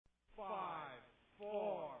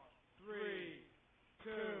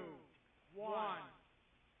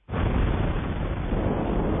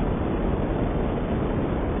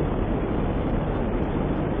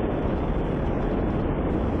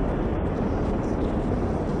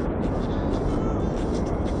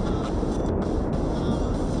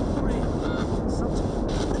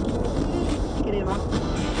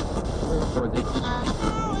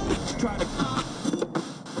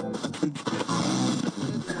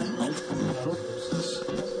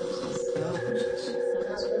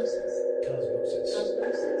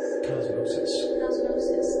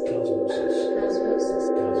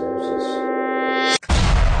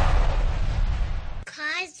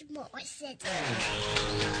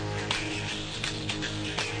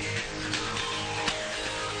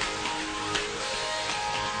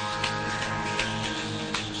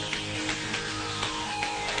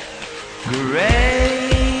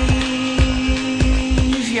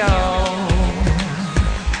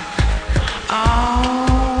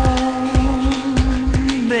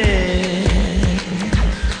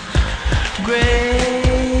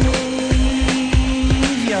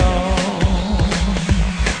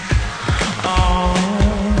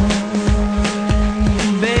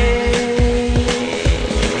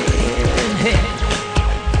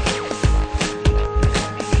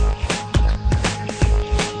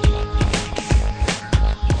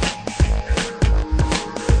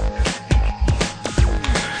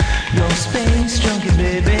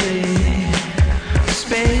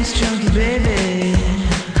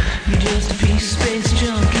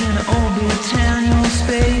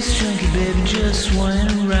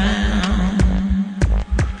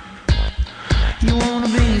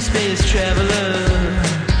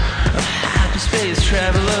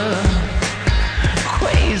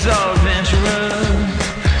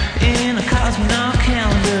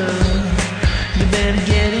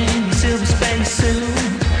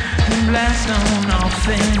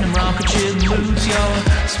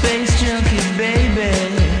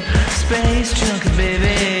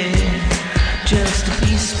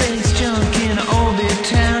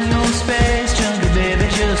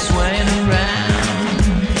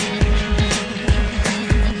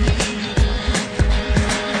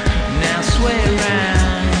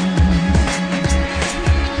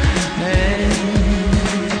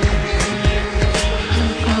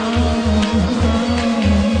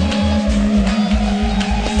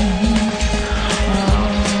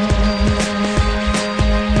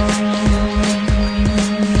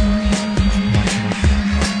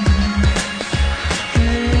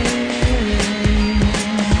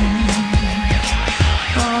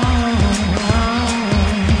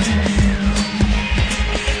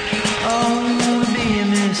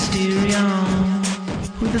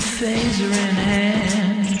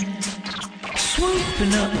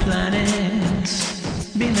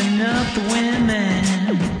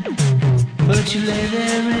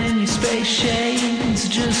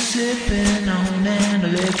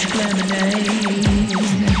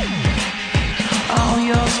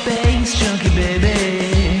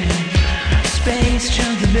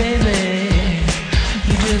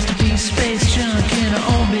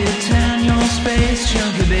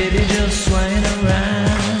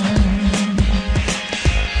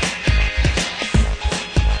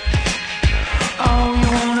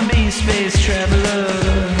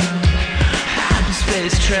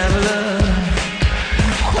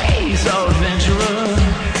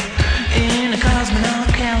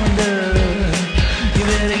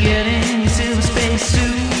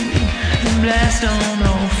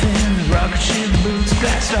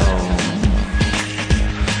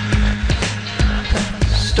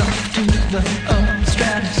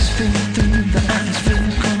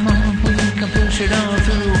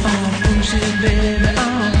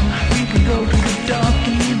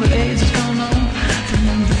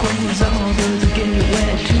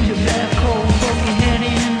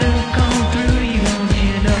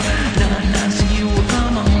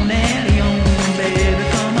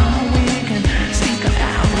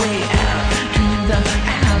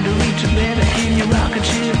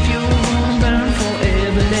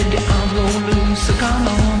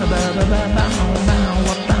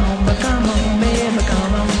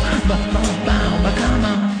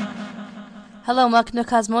Hello and welcome to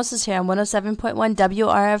Cosmosis here on 107.1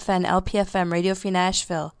 WRFN LPFM Radio Free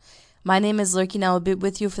Nashville. My name is Lurky and I will be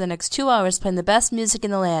with you for the next 2 hours playing the best music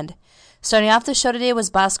in the land. Starting off the show today was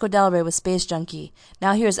Bosco Del Rey with Space Junkie.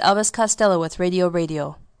 Now here's Elvis Costello with Radio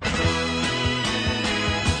Radio.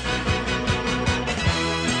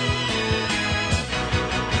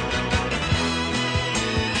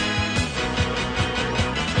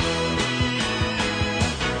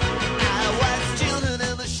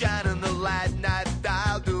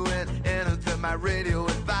 Radio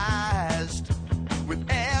advised with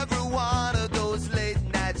every one of those late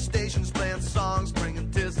night stations playing songs bringing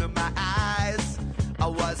tears to my eyes. I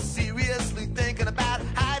was seriously thinking about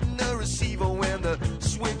hiding the receiver when the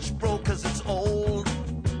swing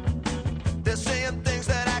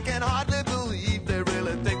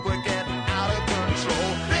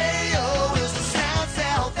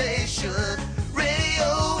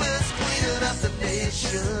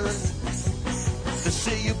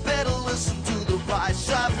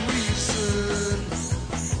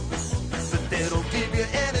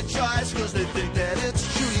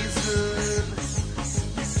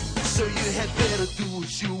had better do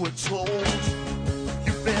as you were told.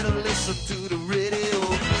 You better listen to the radio.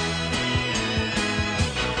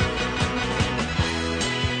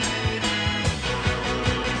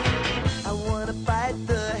 I wanna fight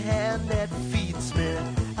the hand that feeds me.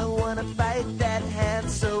 I wanna fight that hand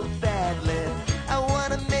so badly. I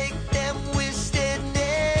wanna make them wish they'd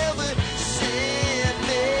never seen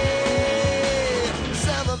me.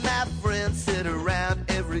 Some of my friends sit around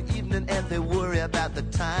every evening and they worry about the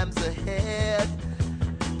times ahead.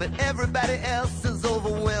 But everybody else is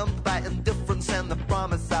overwhelmed by indifference and the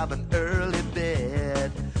promise of an early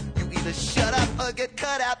bed. You either shut up or get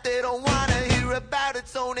cut out. They don't wanna hear about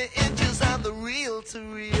it's only inches on the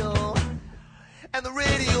reel-to-reel. And the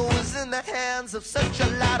radio is in the hands of such a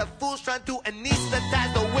lot of fools trying to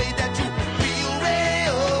anesthetize the way that you feel.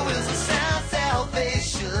 Radio is a sound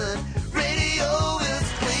salvation. Radio is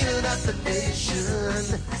cleaning up the nation.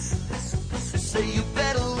 They say you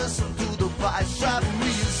better listen to the voice of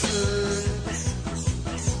reason.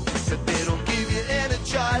 But they don't give you any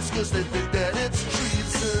choice cause they think that it's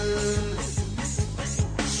treason.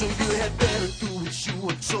 So you had better do as you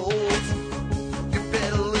were told. You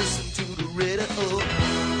better listen to the radio.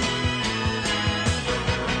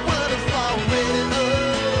 Waterfall radio.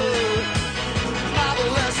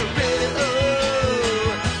 Marvelous radio.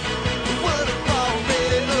 Waterfall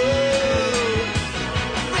radio.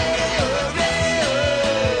 Radio, radio.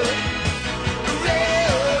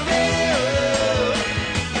 Radio, radio.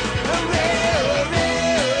 Radio,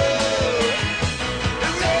 radio.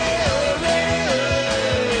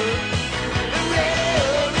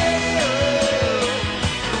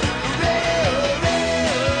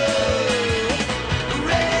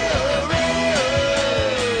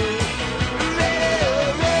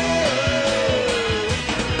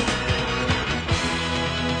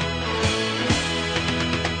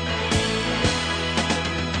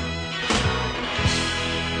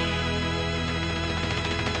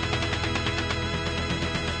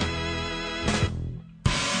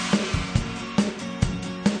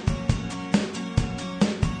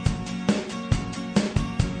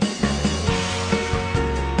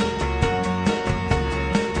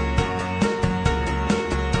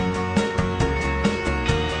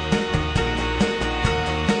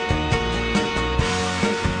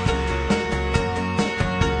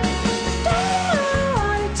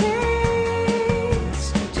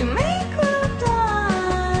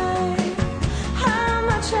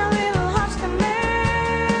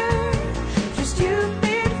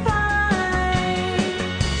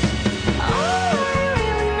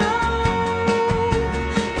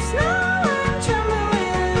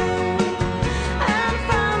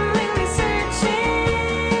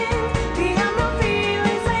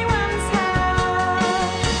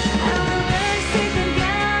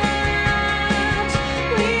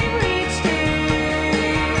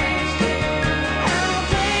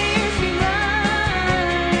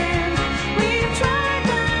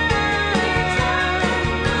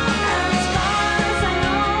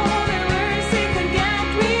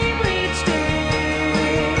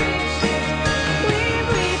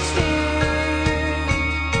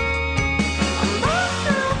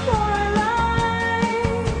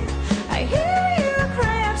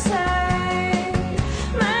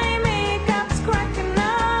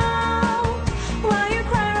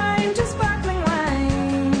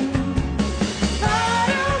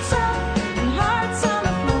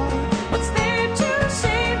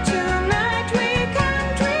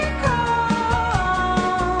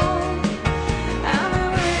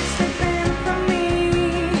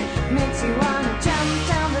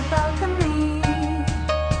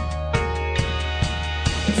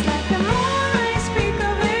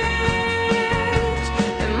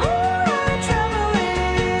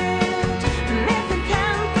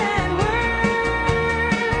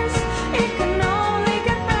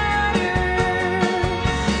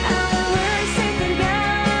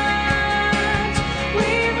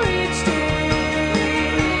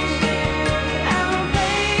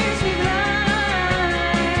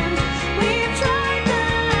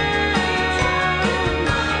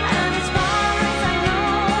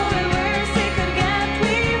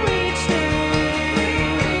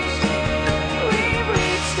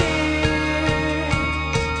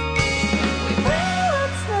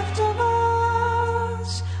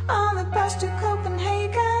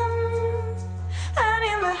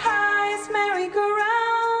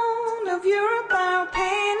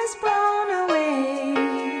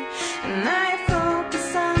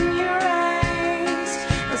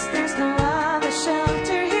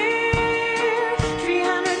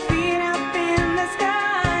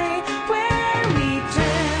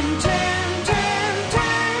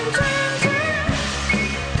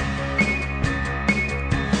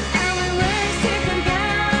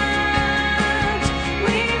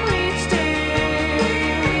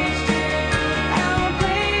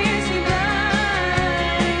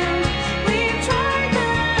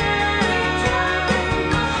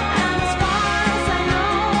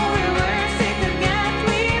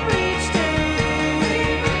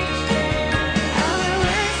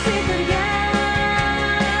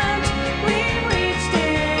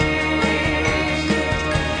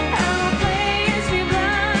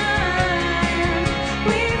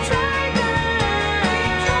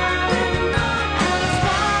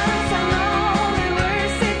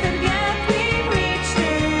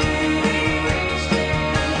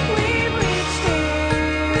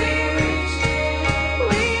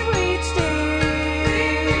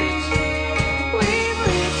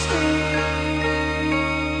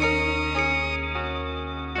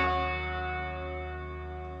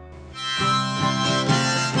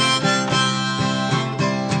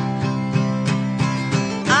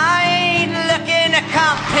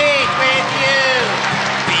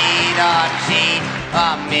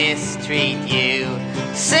 mistreat you,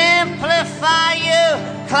 simplify you,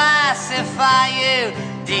 classify you,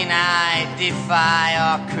 deny, defy,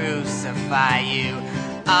 or crucify you.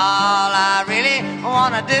 All I really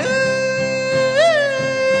wanna do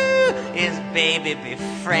is, baby, be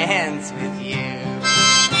friends with you.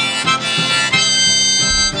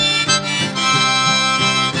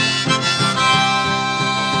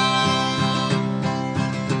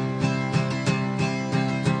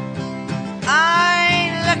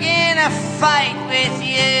 To fight with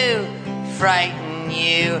you, frighten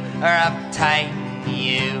you, or uptighten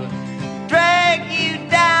you, drag you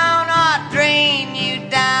down, or drain you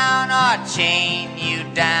down, or chain you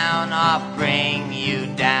down, or bring you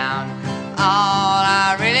down. All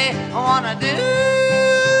I really wanna do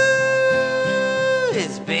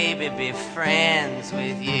is, baby, be friends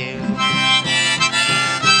with you.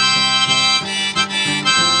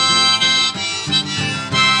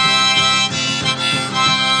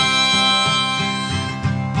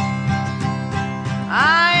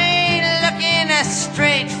 I ain't looking to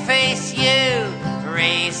straight face you,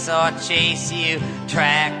 race or chase you,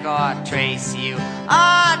 track or trace you,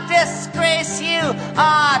 or disgrace you,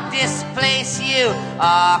 or displace you,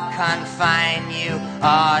 or confine you,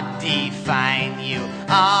 or define you.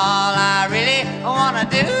 All I really wanna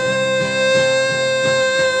do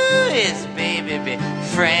is, baby, be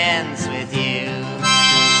friends with you.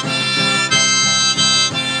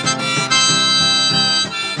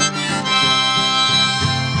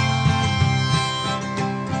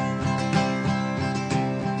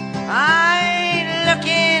 I ain't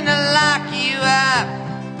looking to lock you up,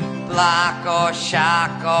 block or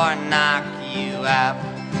shock or knock you up,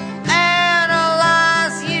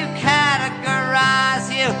 analyze you, categorize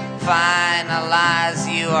you, finalize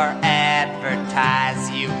you, or advertise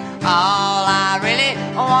you. All I really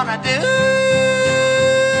wanna do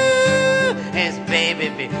is, baby,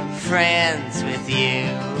 be friends with you.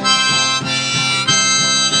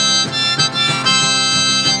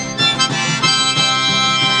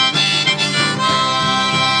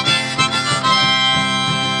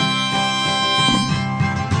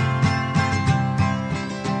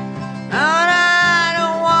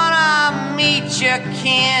 Your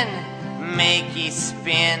kin, make you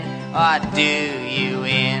spin, or do you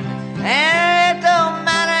in. And it don't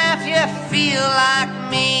matter if you feel like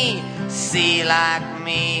me, see like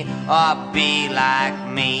me, or be like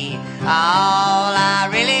me. All I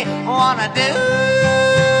really wanna do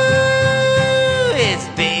is,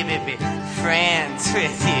 baby, be friends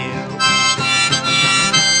with you.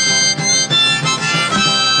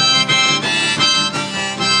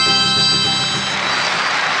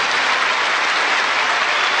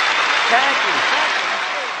 Thank you.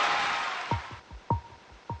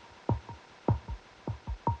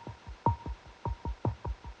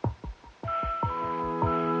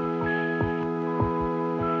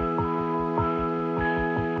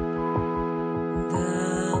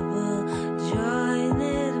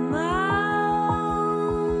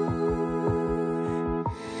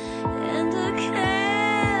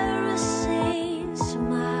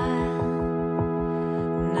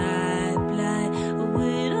 Night blind, a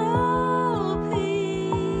widow.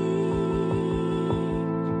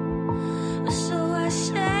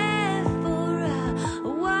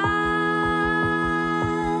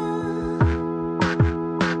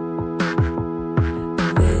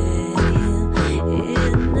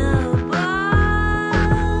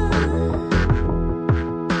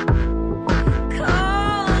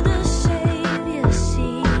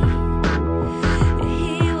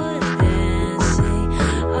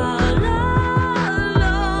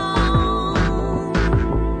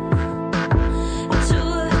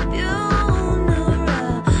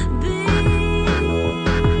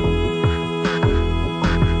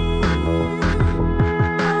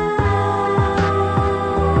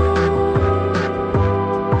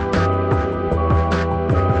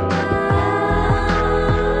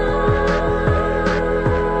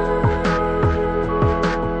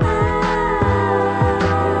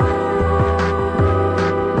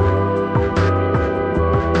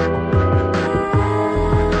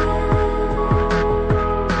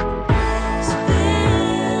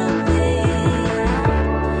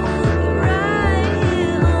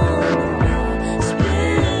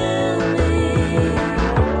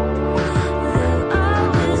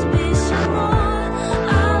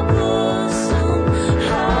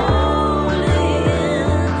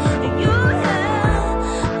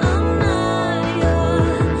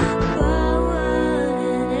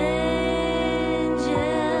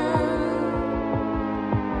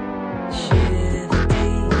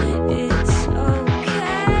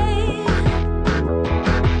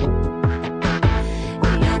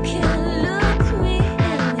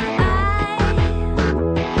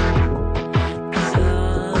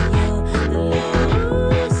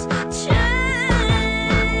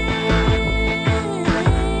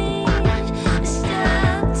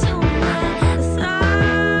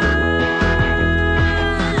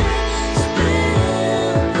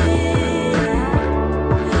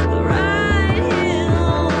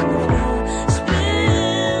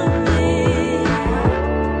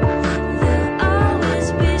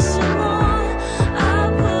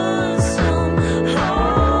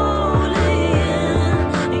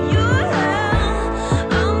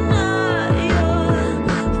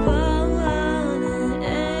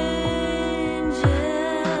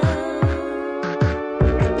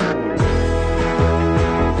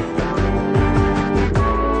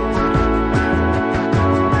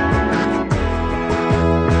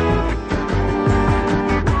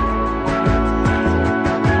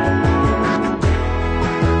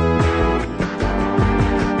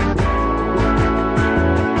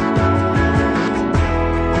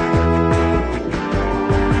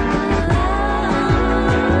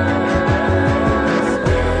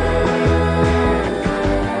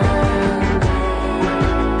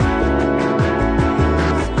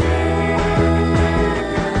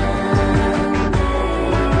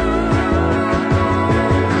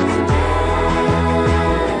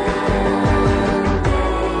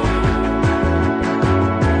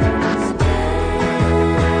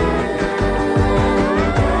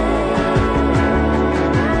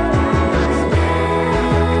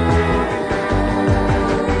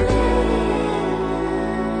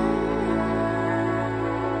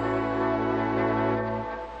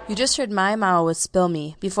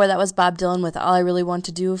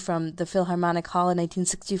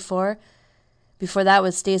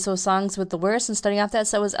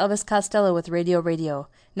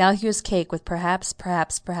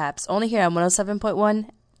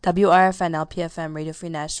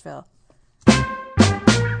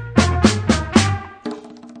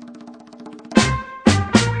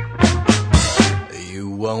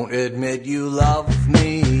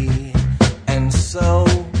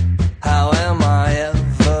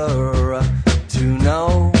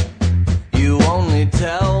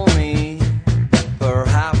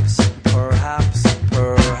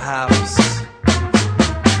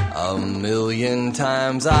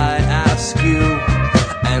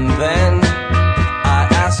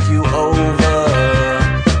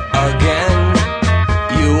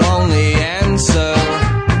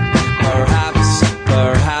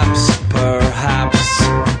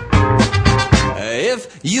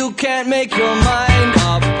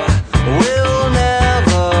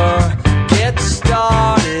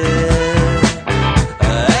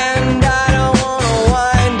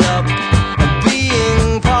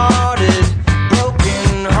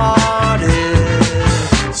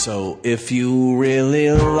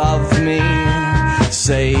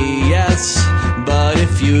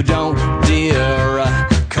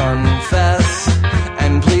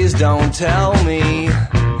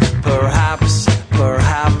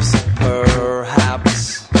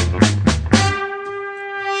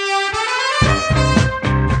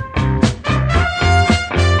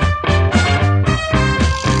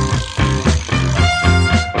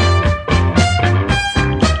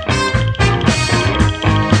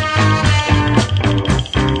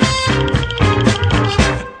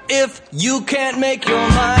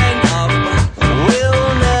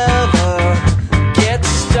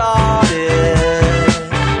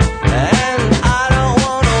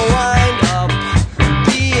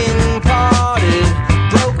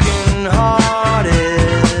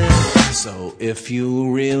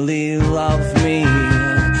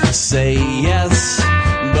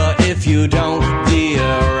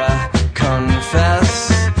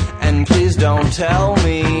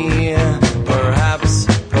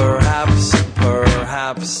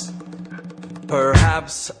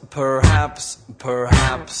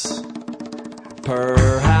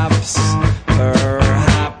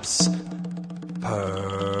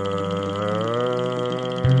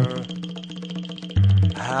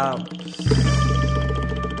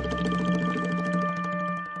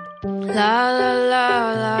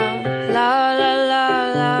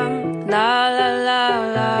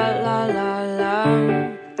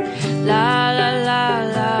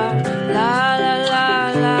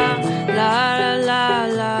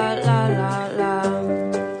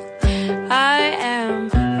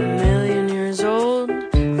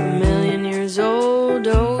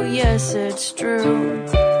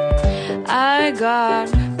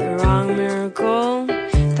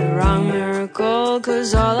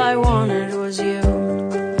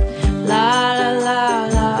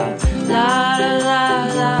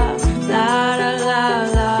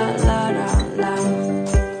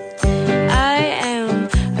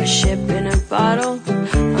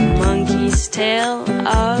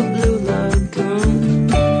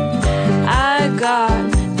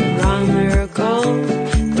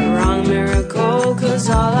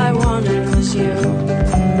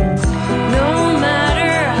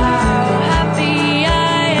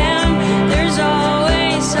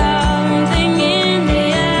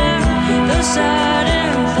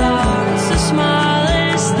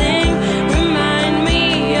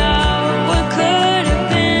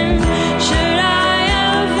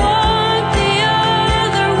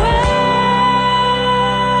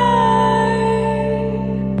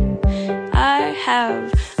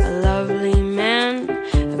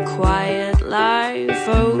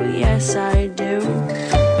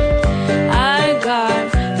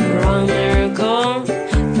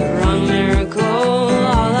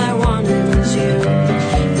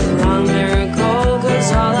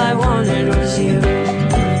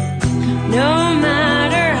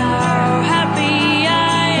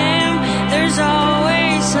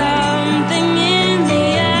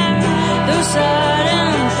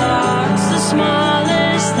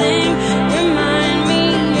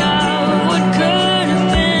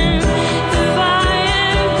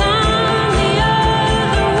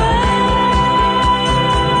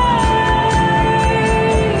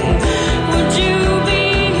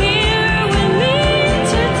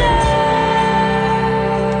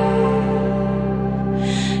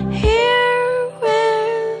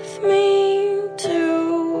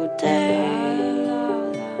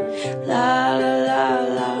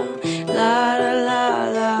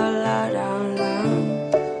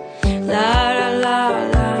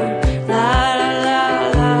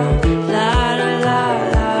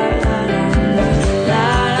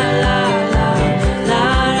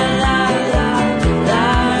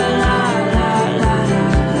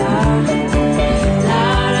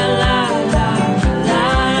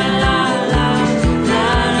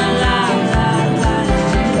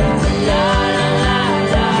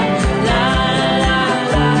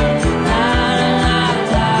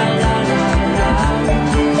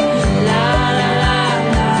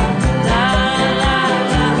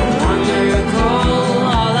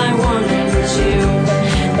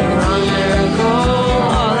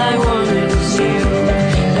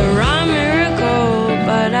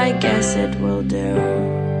 I guess it will do.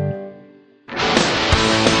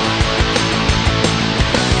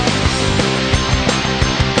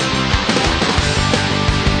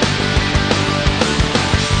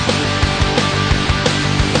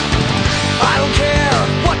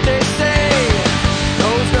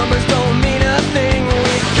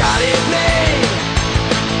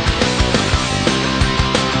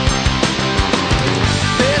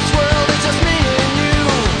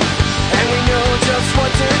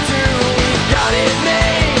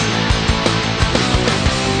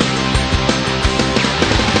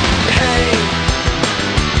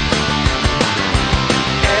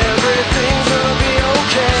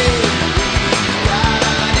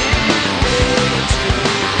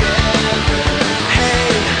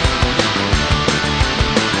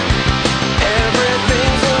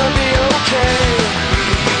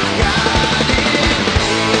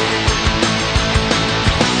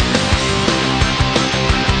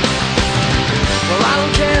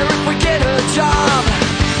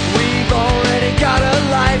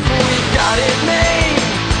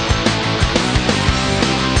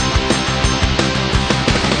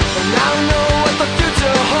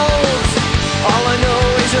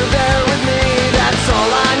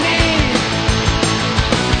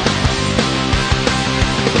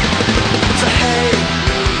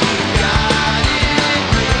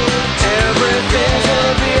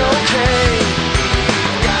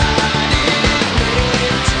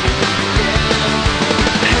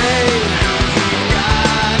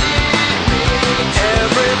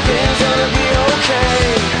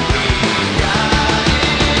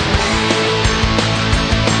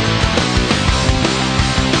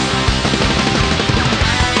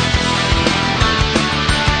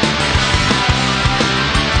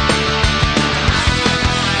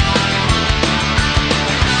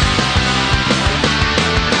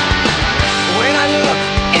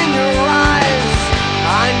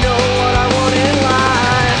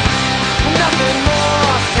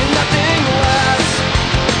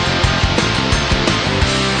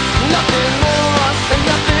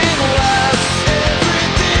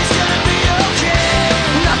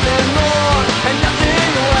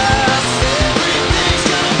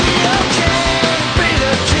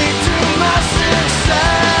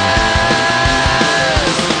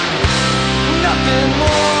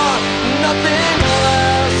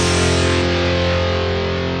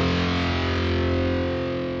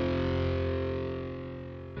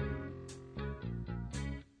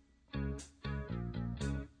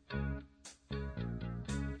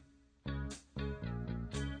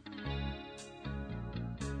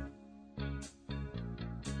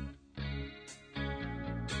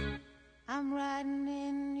 I'm riding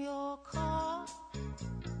in your car.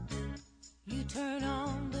 You turn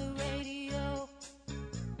on the radio.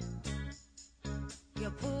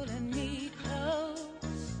 You're pulling me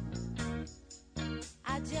close.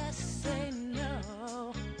 I just say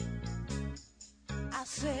no. I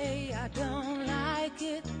say I don't like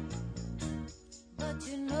it, but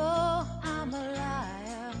you know I'm a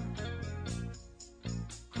liar.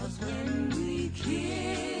 'Cause when we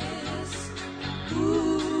kiss,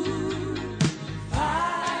 ooh,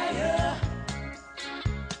 fire.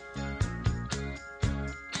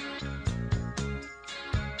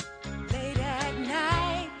 Late at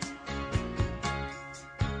night,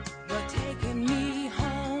 you're taking me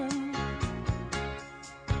home.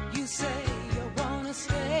 You say you wanna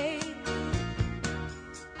stay.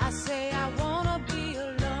 I say I wanna be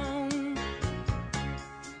alone.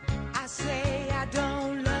 I say I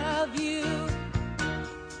don't love you,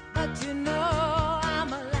 but you know I'm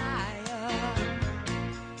a liar.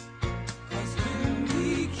 'Cause when we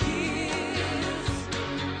kiss,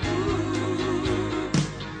 ooh,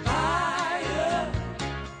 fire.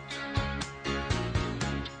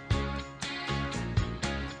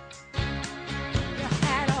 You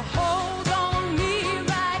had a hold on me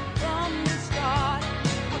right from the start,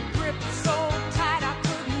 a grip so tight I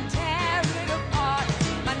couldn't tear it apart.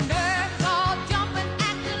 My nerves all jumping,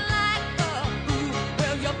 acting like a fool.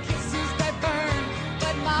 Well, your kisses they burn,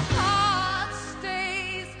 but my heart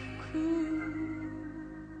stays cool.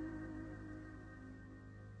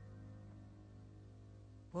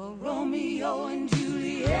 Well, Romeo and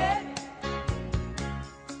Juliet,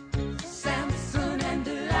 Samson and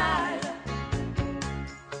Delilah,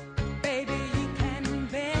 baby, you can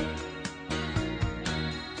invent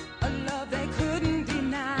a love they couldn't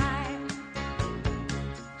deny.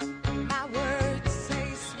 My words say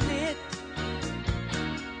split,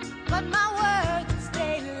 but my words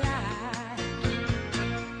stay lie.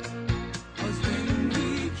 'Cause when we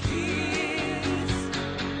kiss,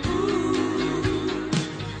 ooh,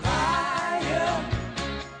 fire.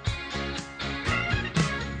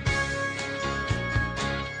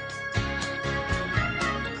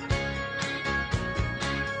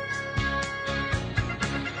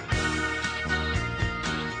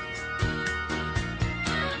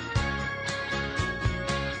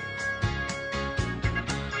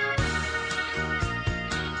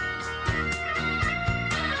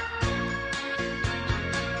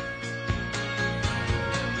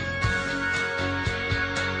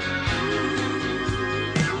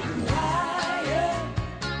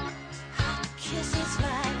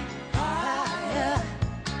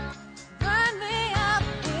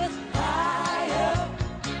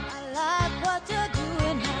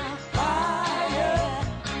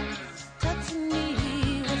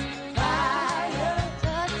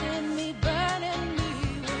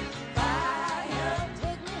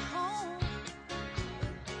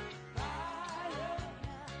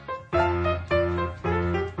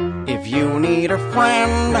 you need a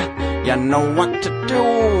friend, you know what to do.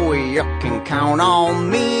 You can count on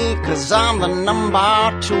me, 'cause I'm the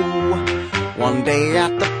number 2. One day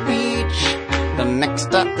at the beach, the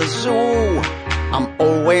next at the zoo. I'm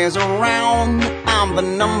always around, I'm the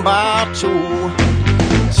number 2.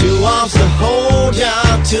 2 arms to hold ya,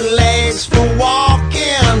 2 legs for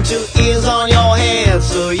walking, 2 ears on your head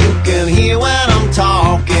so you can hear when I'm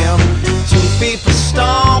talking. 2 feet for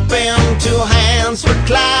stomping, 2 hands for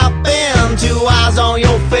clapping, 2 eyes on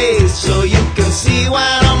your face so you can see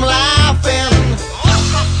when I'm laughing.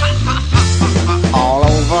 All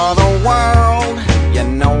over the world, you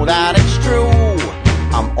know that it's true.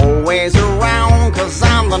 I'm always around, 'cause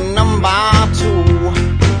I'm the number 2.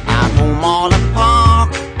 At home or the park,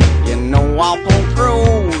 you know I'll pull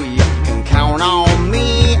through. You can count on me,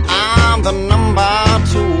 I'm the number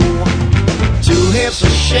 2. 2 hips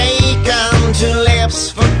for shaking, 2 lips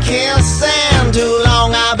for kissing. Too long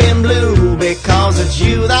I've been blue, because it's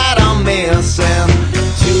you that I'm missing.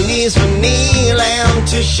 2 knees for kneeling,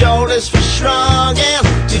 2 shoulders for shrugging,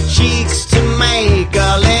 2 cheeks to make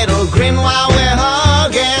a little grin while we're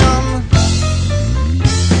hugging.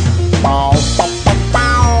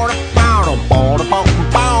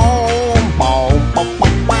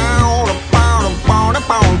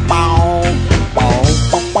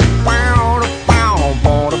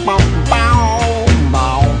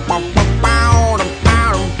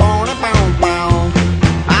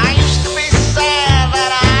 I used to be sad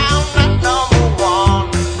that I am not number 1,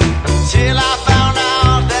 till I found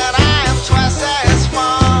out that I am twice as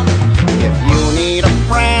fun. If you need a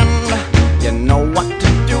friend, you know what to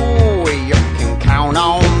do. You can count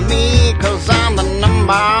on me, 'cause I'm the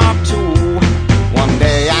number 2. One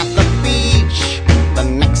day at the beach, the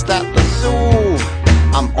next at the zoo.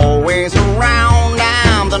 I'm always around,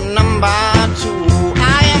 I'm the number 2.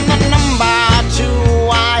 I am the number 2,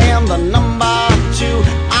 I am the number 2.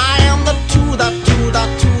 I am the 2, the 2, the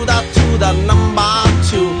 2, the 2, the number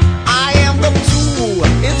 2. I am the 2,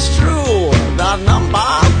 it's true, the number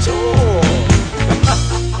 2.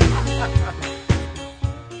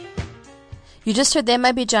 You just heard They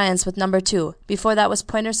Might Be Giants with number 2. Before that was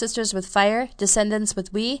Pointer Sisters with Fire, Descendants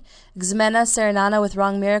with We, Ximena Serenana with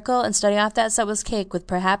Wrong Miracle, and starting off that set was Cake with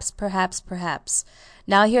Perhaps, Perhaps, Perhaps.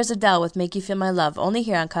 Now here's Adele with Make You Feel My Love, only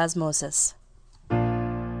here on Cosmosis.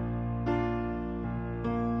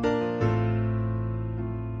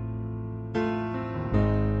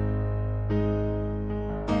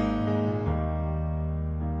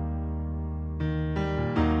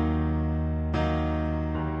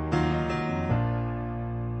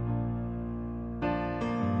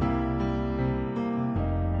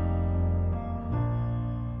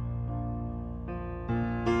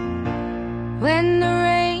 When the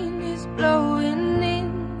rain is blowing in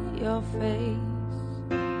your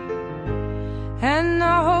face and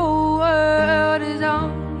the whole world is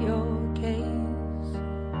on your case,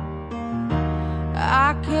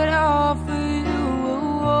 I could offer you a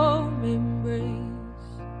warm embrace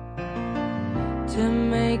to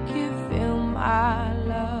make you feel my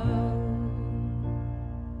love.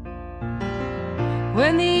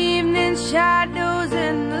 When the evening shadows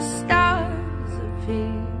and the stars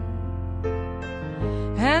appear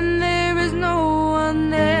and there is no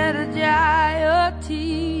one there to dry your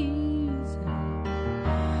tears,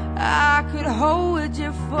 I could hold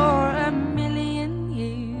you for a million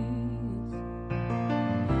years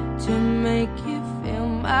to make you feel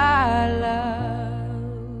my love.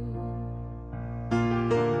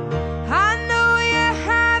 I know you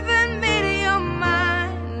haven't made your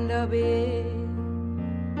mind up yet,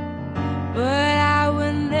 but I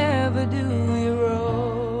will never do you wrong.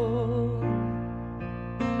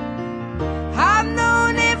 I've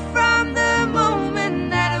known it from the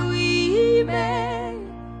moment that we met,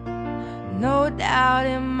 no doubt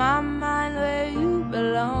in my mind where you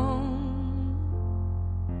belong.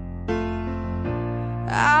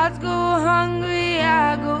 I'd go hungry,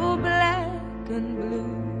 I go black and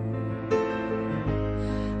blue,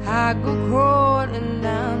 I go crawling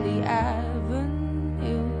down the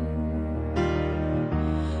avenue.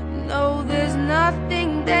 No, there's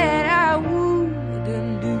nothing that I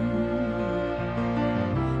wouldn't do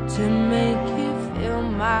to make you feel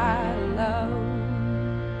my love.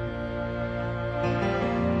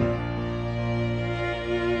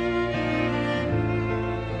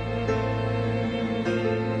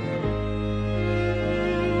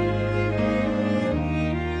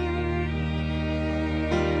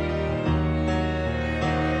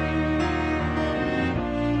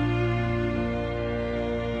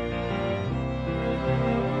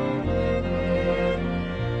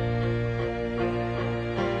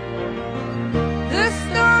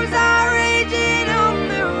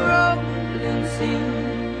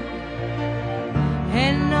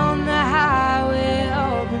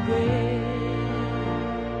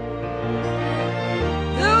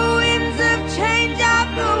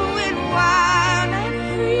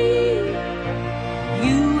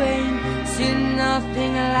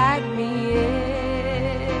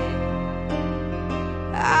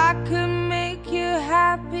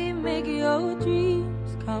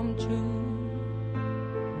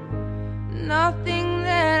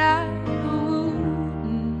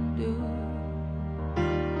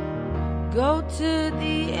 to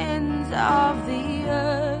the ends of the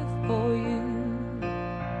earth for you,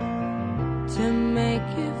 to make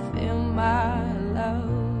you feel my love,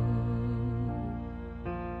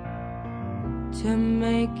 to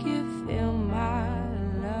make you feel my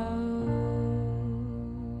love.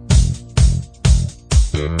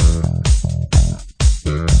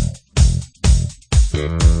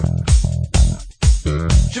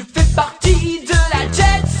 Je fais partie de la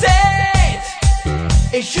jet set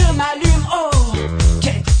et je m'allume au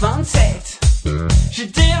quai 27. J'ai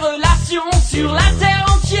des relations sur la terre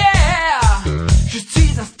entière. Je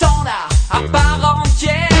suis un standard à part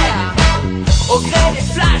entière. Au gré des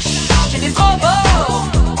flashs, j'ai des strobos.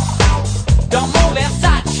 Dans mon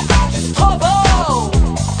Versace, je suis trop beau.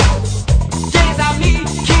 Des amis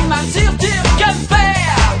qui m'assurent dur comme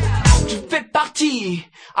fer. Je fais partie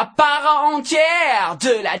à part entière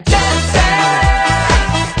de la jet set.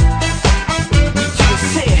 Oui, tu le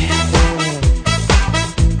sais.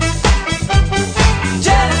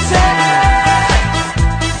 Jet set.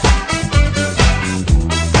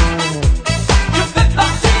 Je fais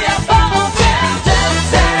partie à part entière. Jet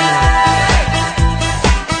set.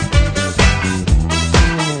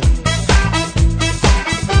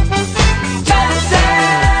 Jet set.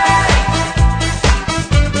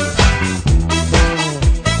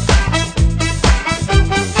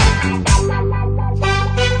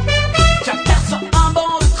 J'aperçois un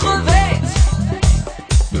banc de crevettes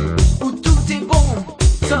où tout est bon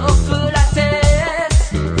sauf la tête.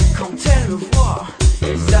 Quand elles me voient,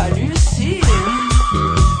 elles hallucinent.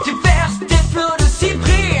 Tu verses des flots de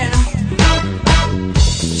cyprine.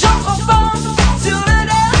 J'entrefonce sur le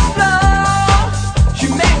dance floor. Je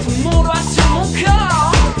mets tout mon doigt sur mon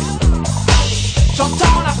corps.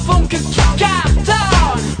 J'entends la funk qui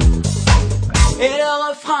cartonne et le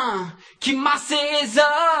refrain qui m'assaisonne.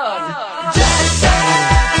 Jet set.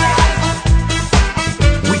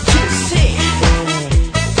 Oui, tu le sais.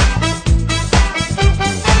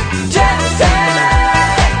 Jet set.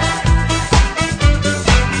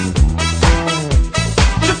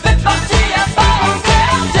 Je fais partie à part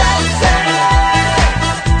entière. Jet set.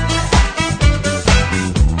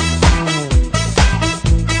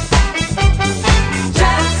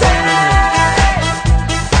 Jet set.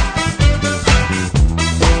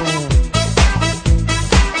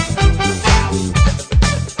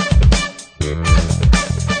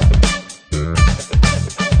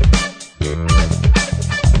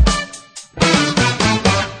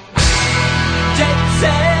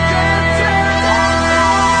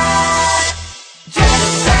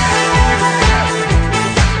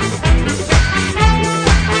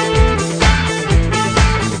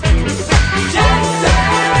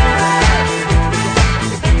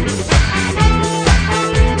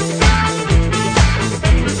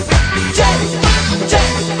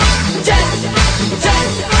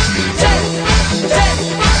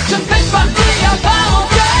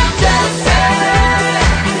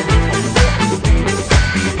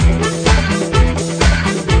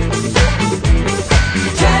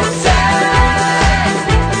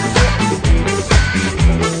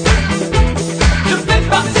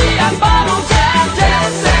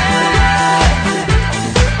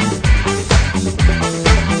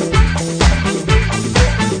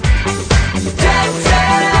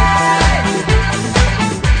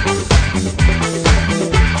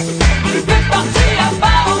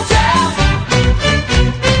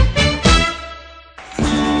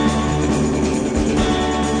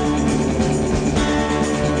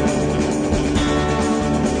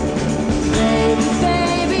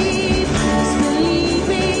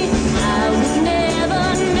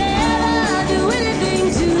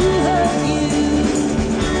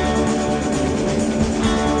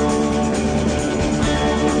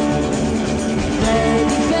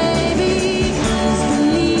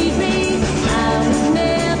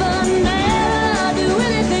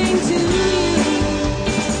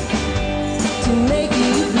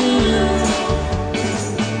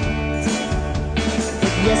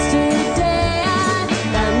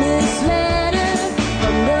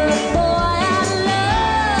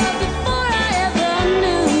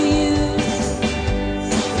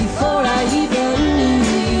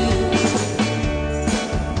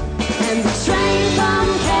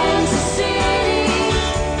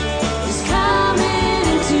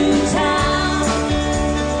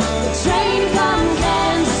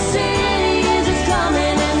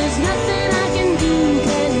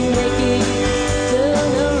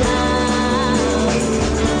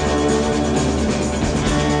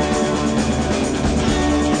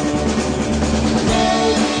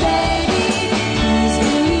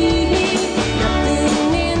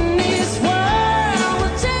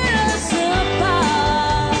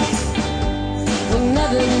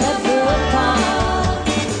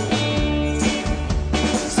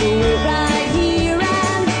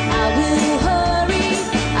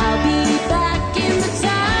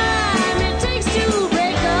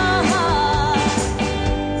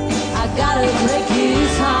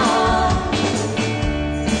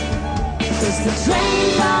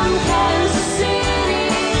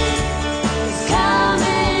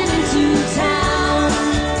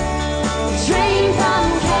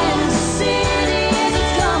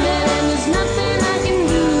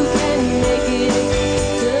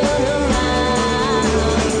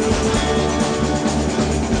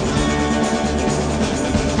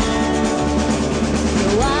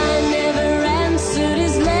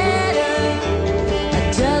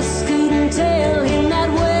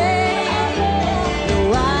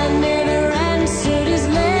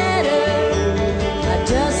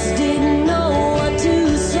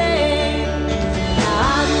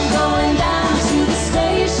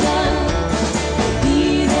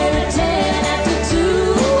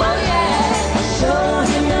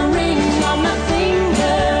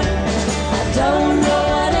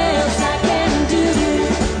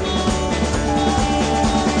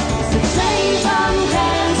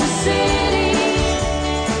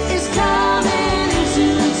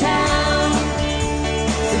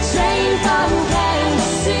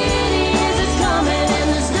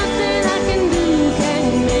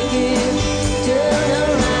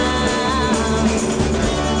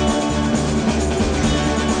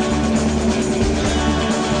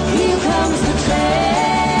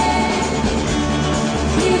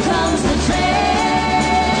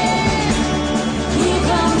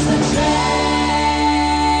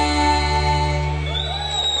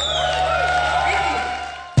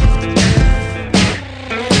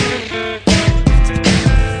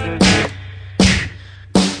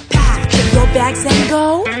 bags and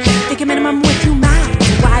go. Think a minimum with you mind,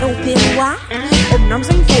 wide open, wide. Open arms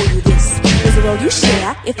ain't for you. This is the world you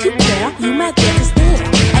share. If you care, you might get to stare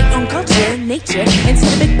at your own culture, nature, and see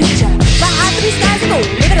the big picture. Fly high to the skies and go,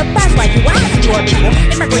 live it up fast like you are before people.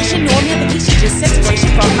 Immigration, norm, vacation, just separation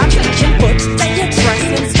from observation. Put that you trust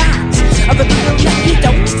in spines of the people that you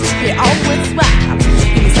don't. We're all worthwhile.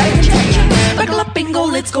 Give me something to tell you. Buckle up and go,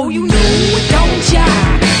 let's go, you know it, don't ya?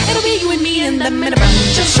 It'll be you and me and them and a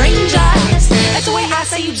bunch of strangers. That's the way I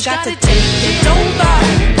say you just got to take it over.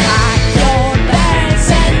 Pack your bags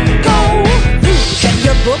and go. Get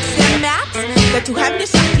your books and maps. Got to have your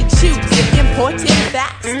shop, you choose the important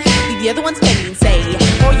facts. Leave the other ones pending, say,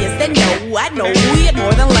 oh yes and no. I know we had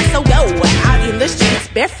more than less, so go out in the streets,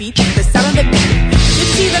 bare feet, the sound of the beat. You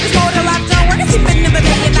see that it's more to lockdown, we're gonna see the number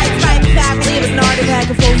day and night, fight family. It was an artifact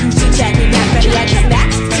before you should check and that ready like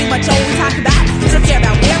snacks. Too much all we talk about, we don't care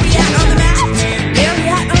about where we at on the map. Where we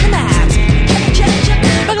at on the map.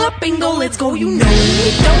 Buckle up and go, let's go, you know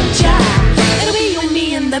it, don't ya? It'll be you and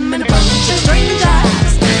me and them and a bunch of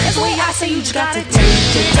strangers. That's the way I say you just got to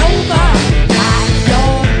take it over. Pack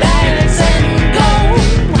your bags and go.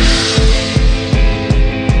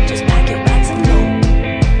 Just pack your bags and go.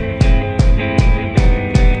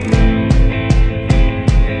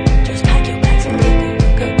 Just pack your bags and go.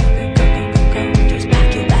 Go, go, go, go, go, go. Just pack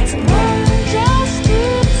your bags and go. Just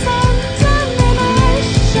keep something and I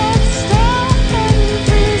should stop and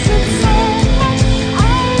visit so much. I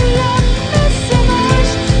am missing us.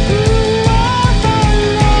 You are alone.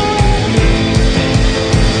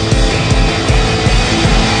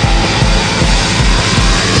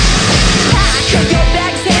 Pack your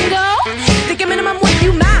bags and go. Think a minimum with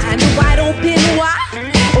you mind, wide open, wide.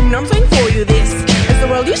 Open arms waiting for you. This is the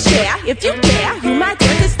world you share. If you care, you might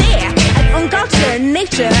get to stare at your own culture,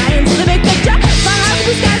 nature, and see the big picture. Fly high to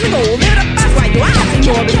the skies and go, live it up fast like you are. And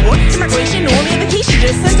you're before immigration, or vacation,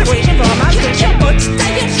 just integration from observation. Put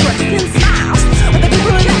that you trust and smile with the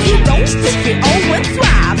people that you don't. If you're all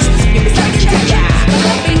worthwhile, give me something to ya. Look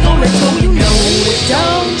up and go, let's go, you know it,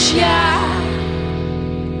 don't ya?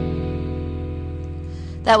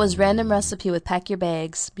 That was Random Recipe with Pack Your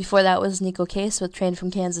Bags. Before that was Nico Case with Train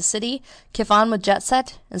from Kansas City, Kifon with Jet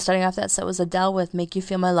Set, and starting off that set was Adele with Make You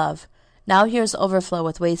Feel My Love. Now here's Overflow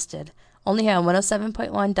with Wasted, only here on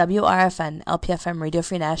 107.1 WRFN, LPFM Radio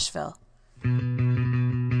Free Nashville.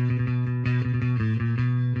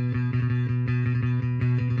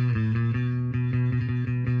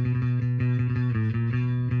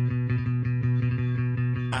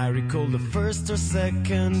 I recall the first or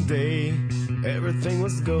second day, everything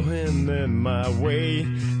was going in my way.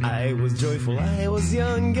 I was joyful, I was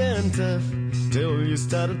young and tough, till you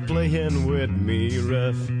started playing with me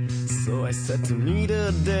rough. So I said to me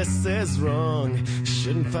that this is wrong,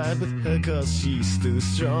 shouldn't fight with her cause she's too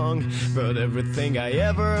strong. But everything I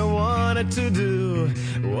ever wanted to do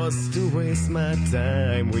was to waste my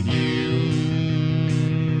time with you.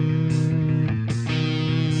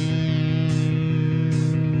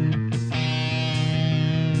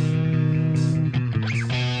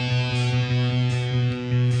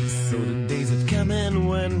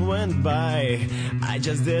 Went by, I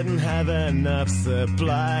just didn't have enough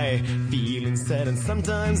supply. Feeling sad and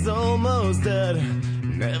sometimes almost dead.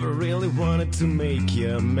 Never really wanted to make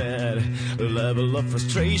you mad. The level of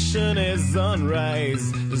frustration is on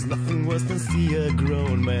rise. There's nothing worse than see a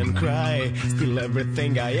grown man cry. Still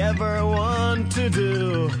everything I ever want to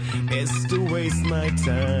do is to waste my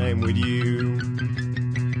time with you.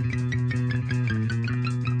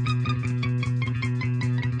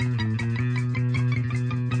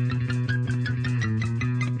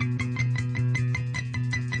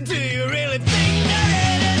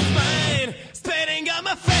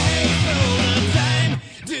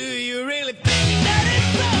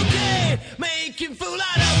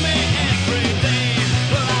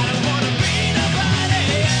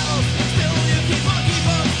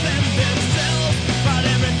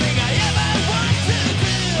 Everything I ever wanted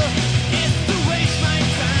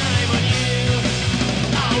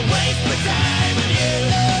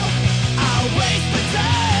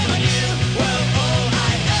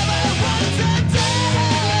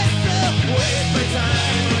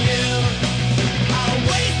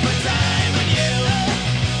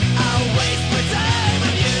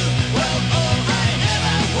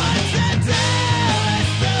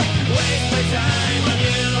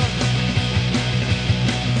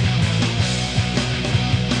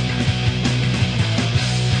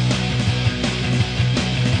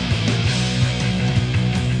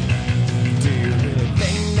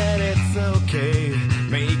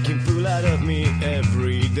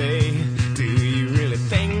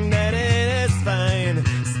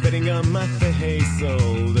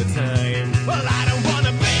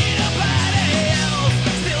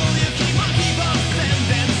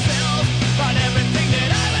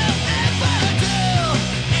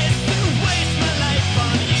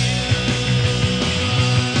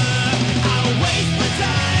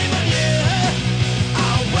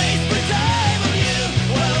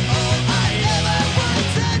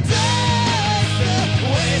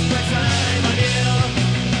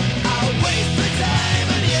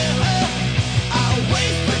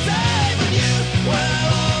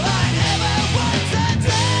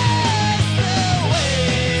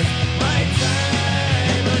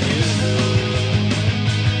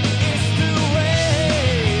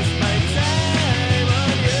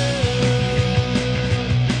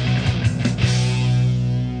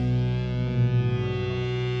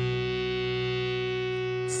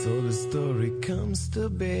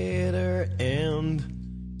bitter end.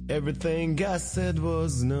 Everything I said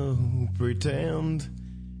was no pretend.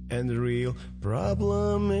 And the real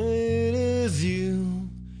problem it is you.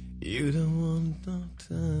 You don't want no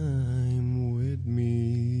time with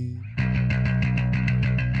me.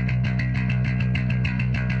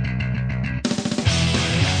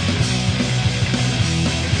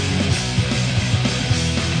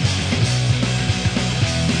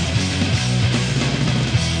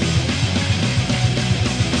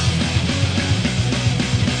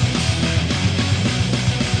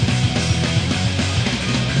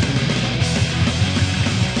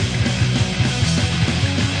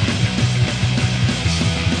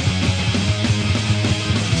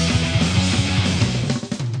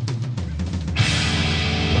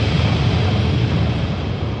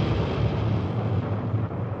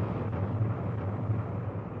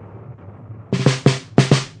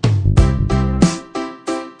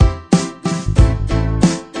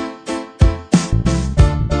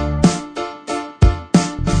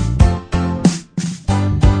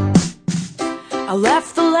 I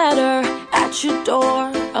left the letter at your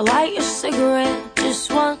door. I light your cigarette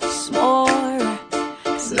just once more.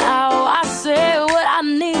 'Cause now I say what I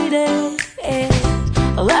needed.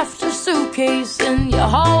 I left your suitcase in your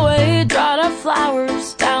hallway, dried up flowers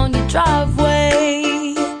down your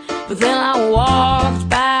driveway. But then I walked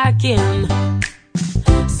back in,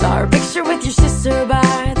 saw a picture with your sister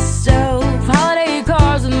by the stove, holiday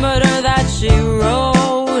cards and murder that she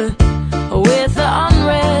wrote, with the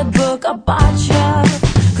unread book I bought you.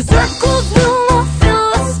 'Cause circles will not fill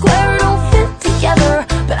a square, don't fit together,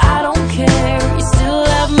 but I don't care. You still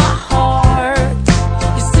have my heart.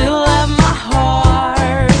 You still have my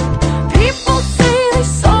heart. People say they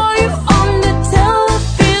saw you on the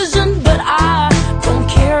television, but I don't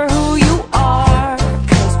care who you are.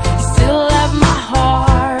 'Cause you still have my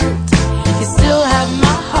heart. You still have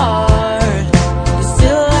my heart. You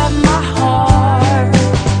still have my heart.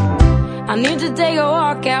 I need to take a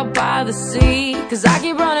walk out by the sea, 'cause I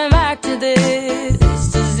keep running back to this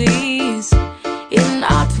disease. In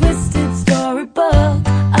our twisted storybook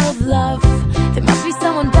of love, there must be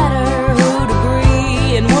someone better who'd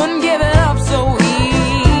agree and wouldn't give it up so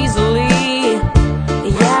easily.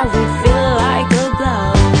 Yeah, we feel like a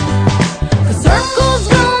glove. 'Cause circles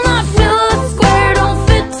will not fill a square, don't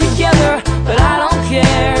fit together, but I don't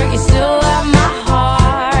care. You still have my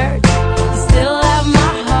heart. You still have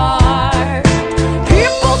my heart.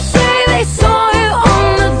 People say they saw you on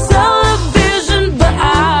the television, but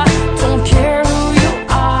I don't care who you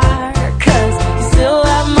are. 'Cause you still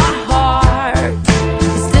have my heart.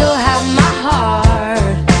 You still have my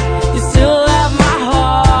heart. You still have my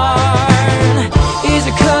heart. Is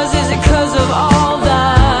it 'cause of all the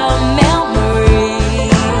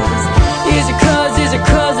memories? Is it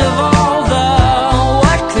 'cause of all the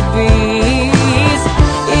what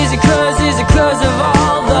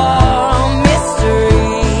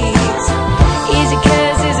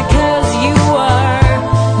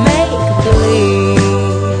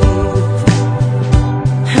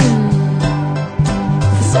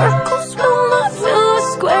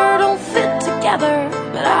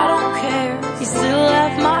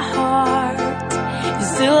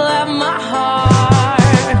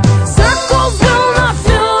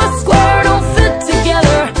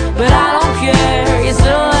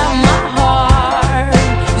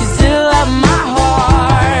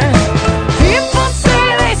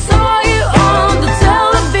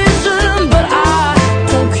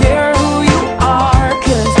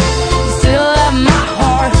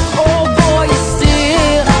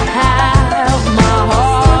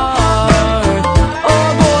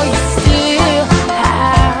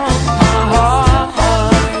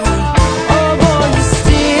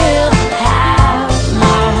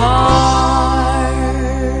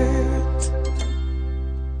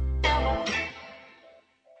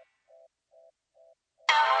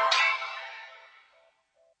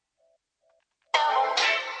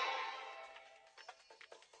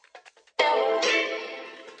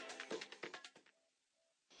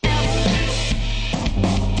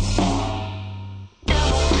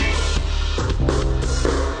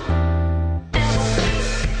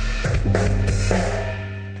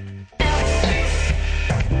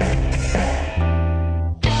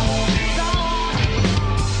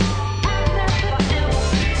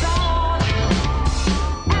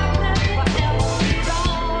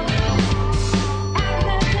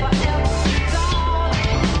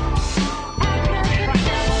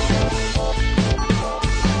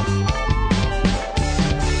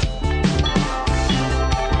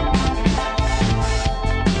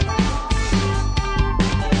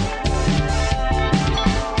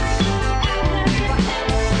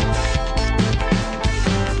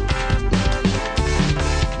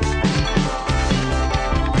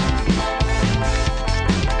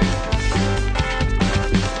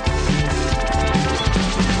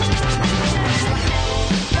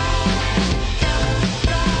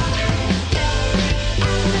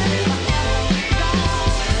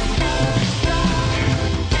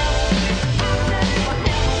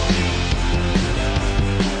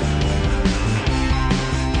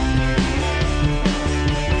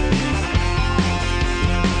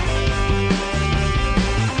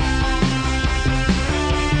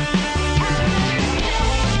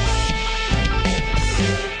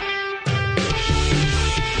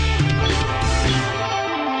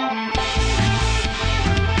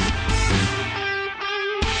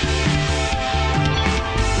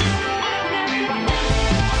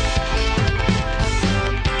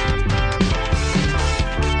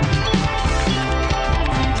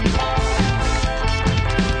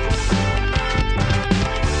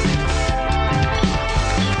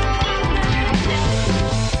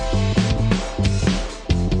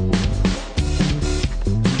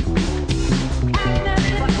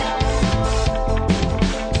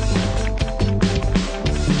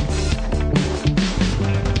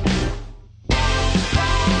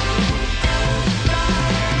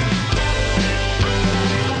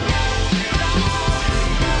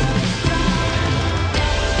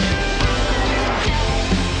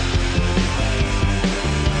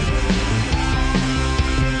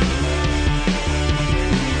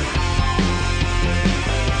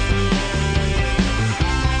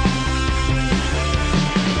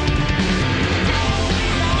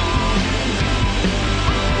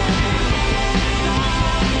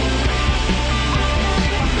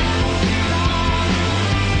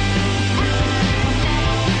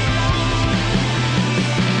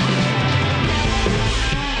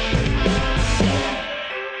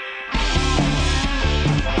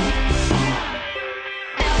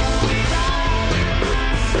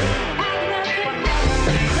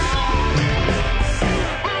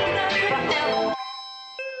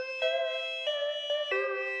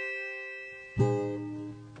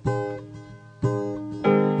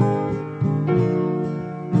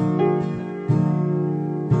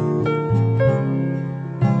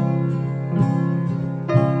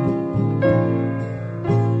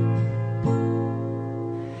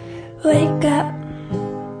Wake up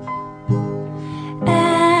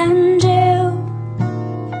and do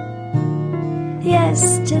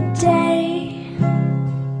yesterday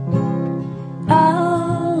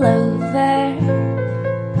all over.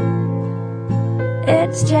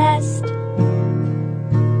 It's just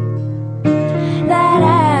that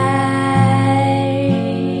I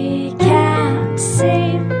can't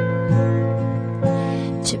seem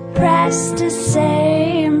to press the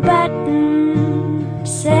same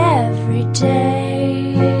buttons every day.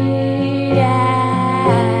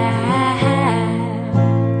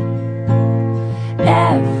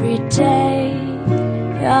 Every day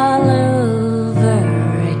all over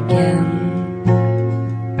again.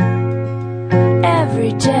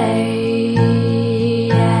 Every day.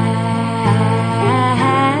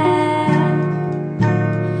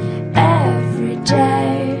 Every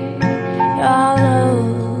day all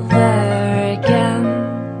over again.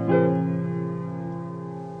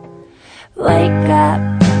 Wake up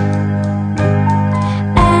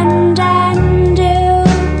and undo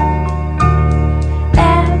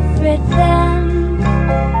everything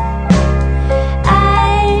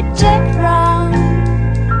I did wrong.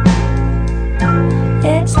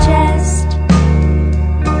 It's just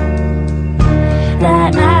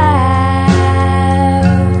that now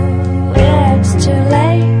it's too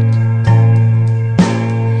late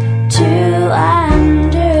to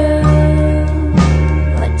undo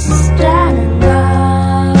what's done and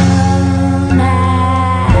wrong now.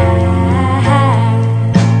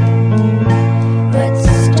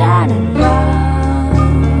 What's done and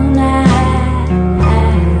wrong now.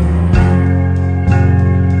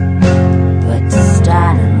 What's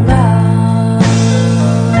done and wrong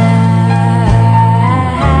now.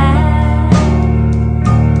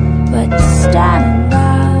 What's done and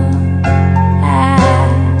wrong.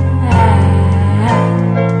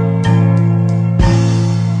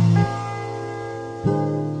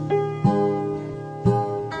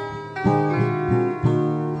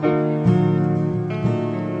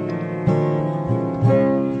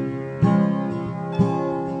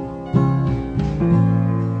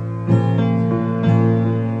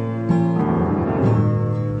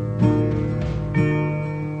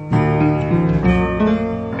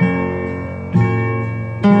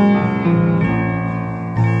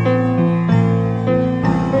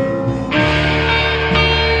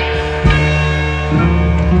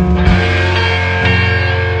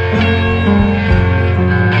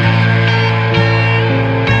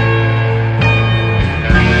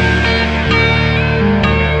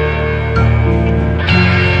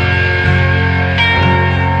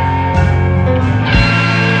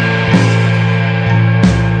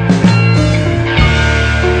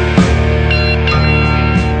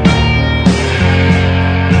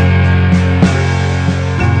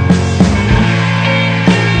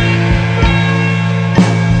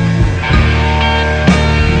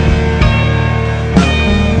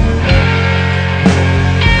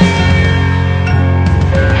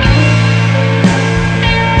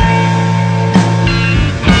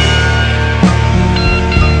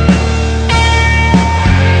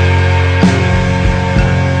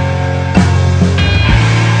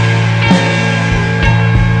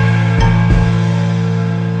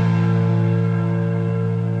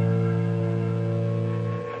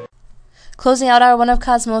 Closing out hour one of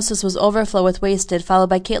Cosmosis was Overflow with Wasted, followed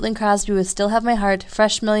by Caitlin Crosby with Still Have My Heart,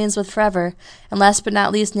 Fresh Millions with Forever, and last but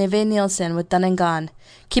not least, Neve Nielsen with Done and Gone.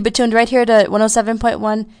 Keep it tuned right here to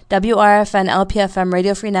 107.1 WRFN LPFM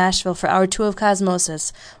Radio Free Nashville for hour two of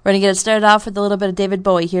Cosmosis. We're going to get it started off with a little bit of David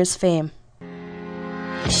Bowie. Here's Fame.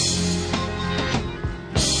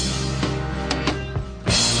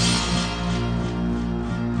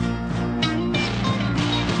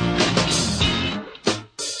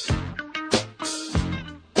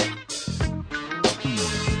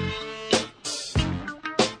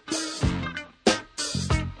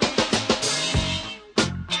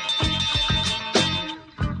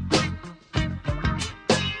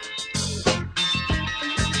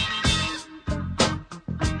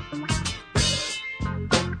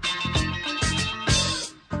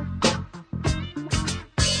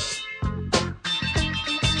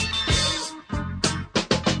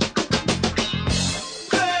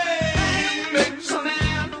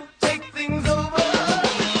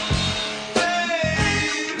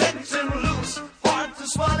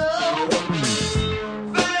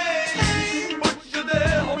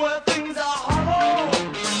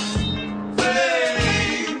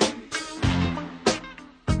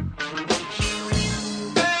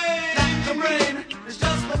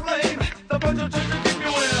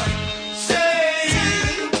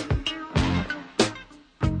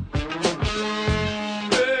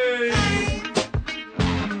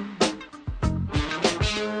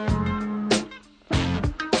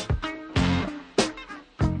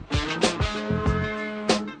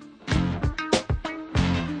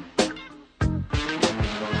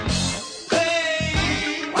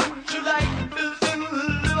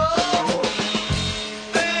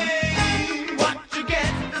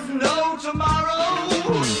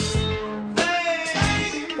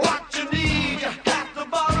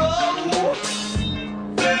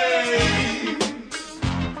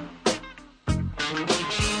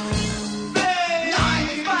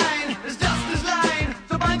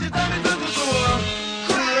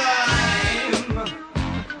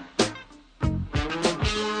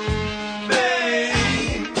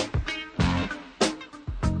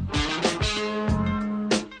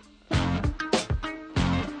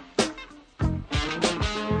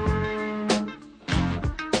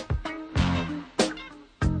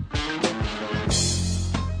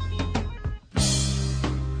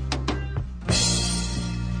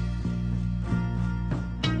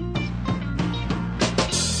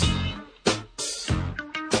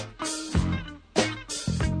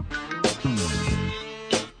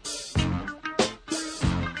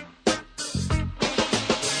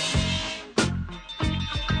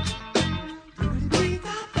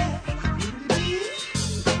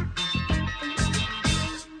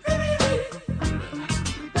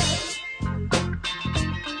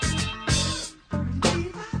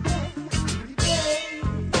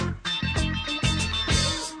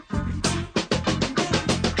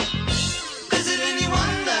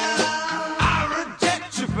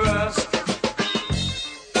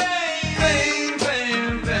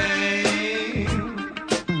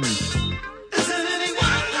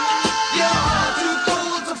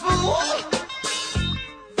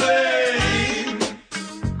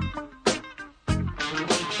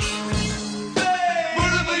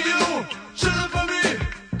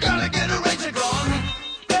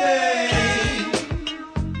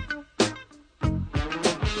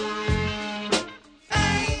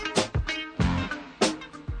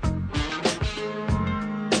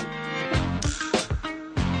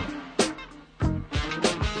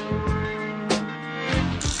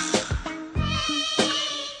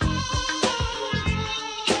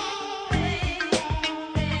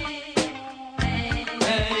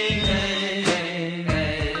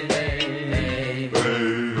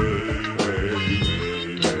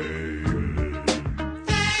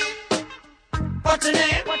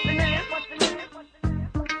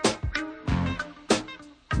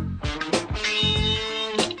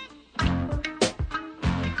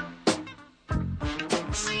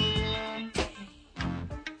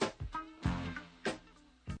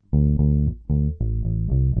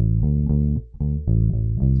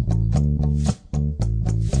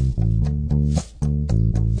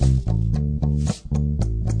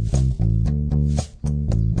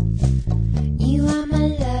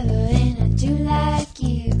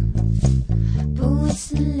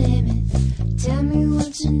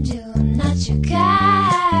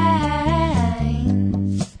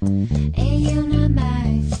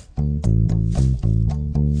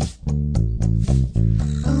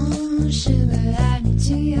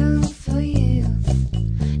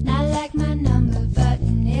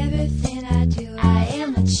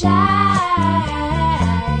 child.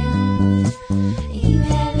 You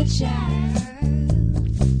have a child.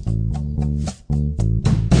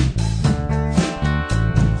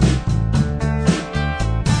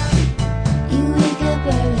 You wake up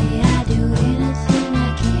early, I do anything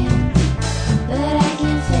I can, but I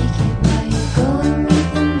can't fake it while you go and meet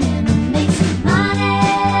the man who makes the money.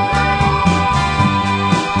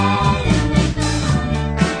 You make the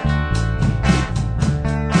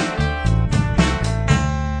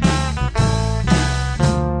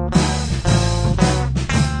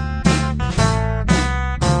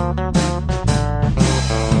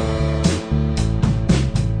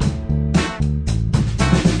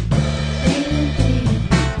baby, baby,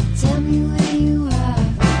 tell me where you are.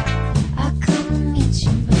 I'll come and meet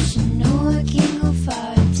you, but you know I can't go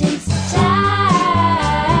far. It takes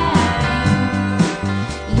time.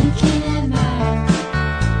 You can't have mine.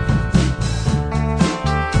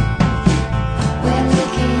 Well,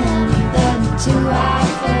 look at honey, but I'm too high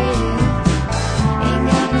for you. Ain't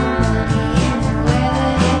got no money and I wear the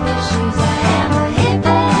hippie shoes. I am a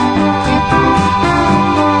hippie.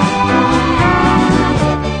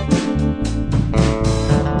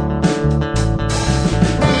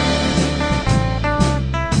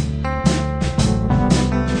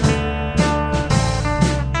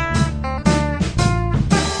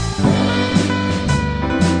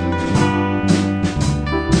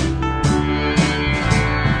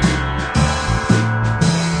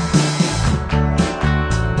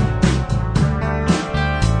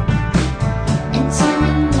 And tell me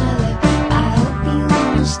another, I hope you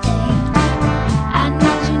understand. I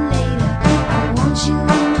need you later, I want you in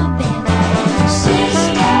my band. I am your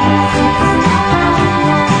sister.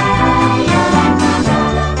 You're like my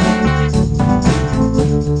brother.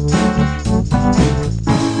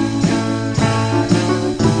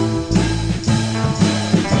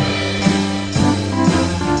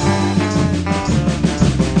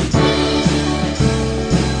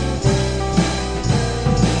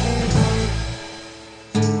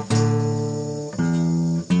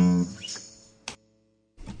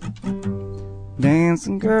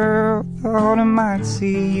 Dancing girl, thought I might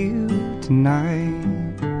see you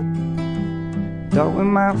tonight. Thought we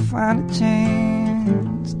might find a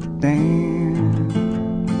chance to dance.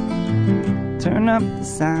 Turn up the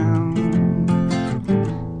sound,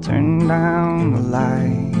 turn down the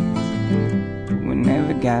lights. We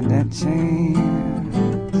never got that chance.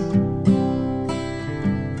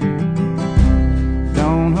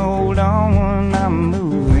 Don't hold on when I'm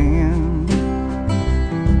moving.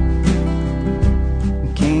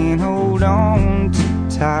 Can't hold on too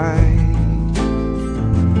tight.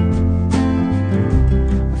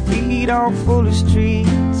 My feet all full of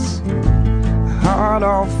streets, heart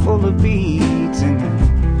all full of beats, and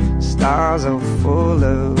the stars are full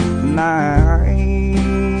of night.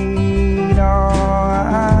 Oh, I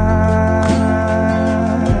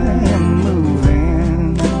am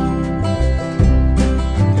moving.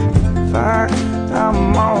 In fact,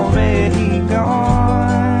 I'm already gone.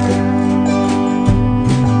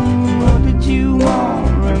 What did you want?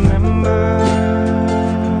 Remember?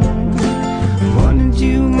 What did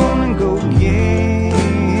you wanna go get?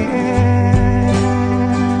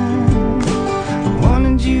 What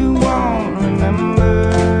did you want?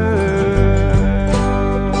 Remember?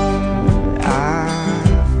 I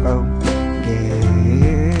forget.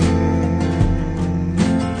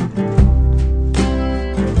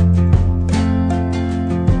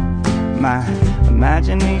 My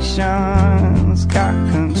imagination's got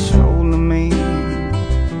control of me,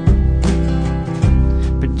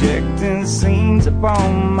 projecting scenes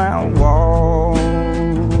upon my walls. I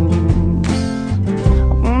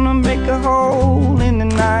wanna make a hole in the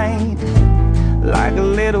night, like a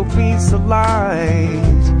little piece of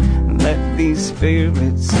light, and let these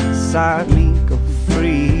spirits inside me go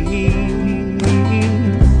free.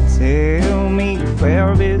 Tell me,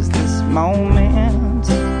 where is this moment?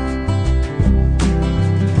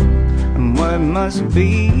 And what must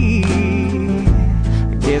be?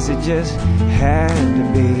 I guess it just had to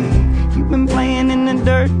be. You've been playing in the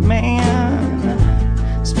dirt, man,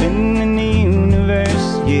 spinning in the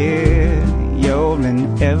universe, yeah. You're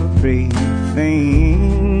in everything.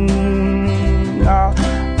 Oh,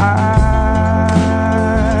 I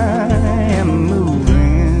am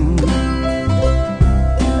moving.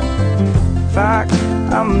 In fact,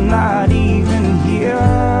 I'm not even here.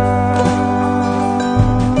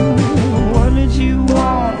 What did you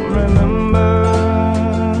want? Remember?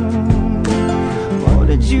 What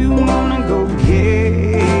did you wanna go get?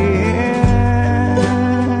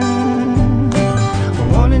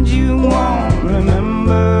 What did you want?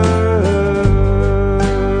 Remember?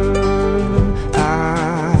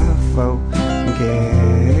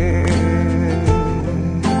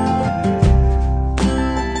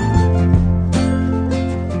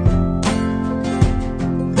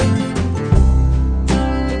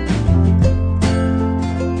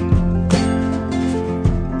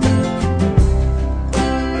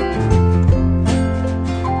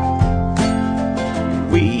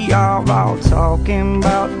 talking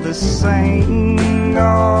about the same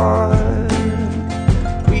God.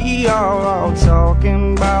 We are all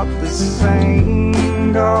talking about the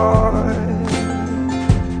same God.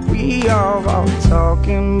 We are all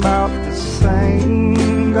talking about the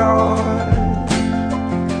same God.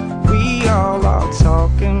 We are all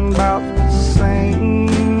talking about the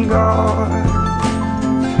same God.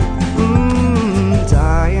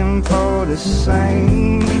 Dying for the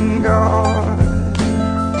same God.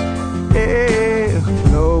 Yeah,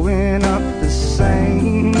 blowing up the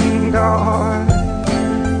same God.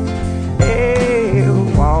 Yeah,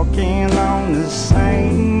 walking on the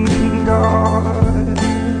same God.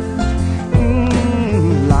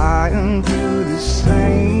 Lying to the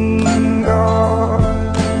same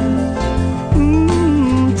God.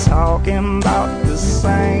 Talking about the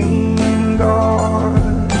same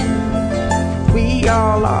God. We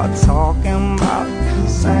all are talking about the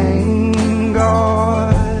same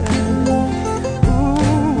God.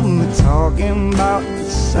 Talking about the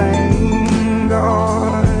same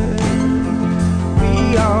God.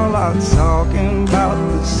 We all are talking about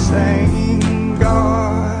the same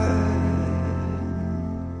God.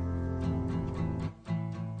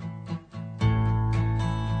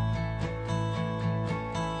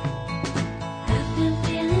 I've been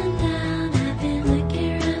feeling down, I've been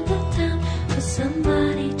looking around the town for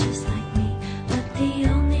somebody just like me, but the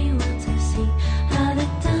only ones I see are the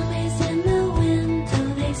dummies in the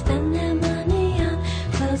window. They spend their money on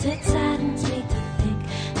clothes. It saddens me to think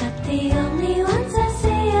that the only ones I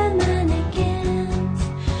see are mannequins,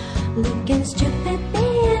 looking stupid,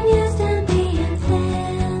 being used and being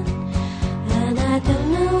thin. And I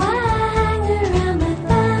don't know why I hang around with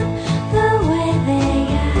them, the way they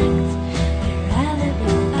act. I'd rather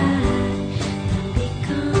be bad than be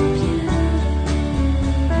confused.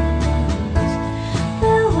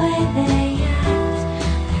 The way they act.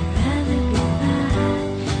 I'd rather be bad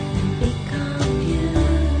than be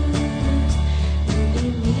confused. Than be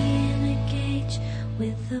me in a cage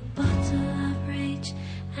with a bottle of rage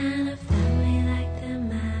and a family like the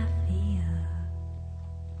mafia.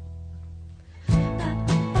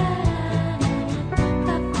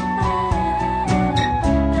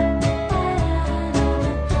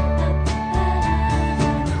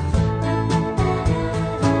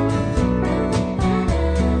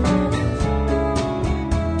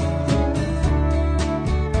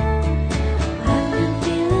 I've been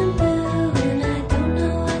feeling blue and I don't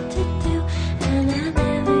know what to do, and I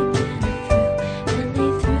never get it through, and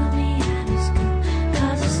they threw me out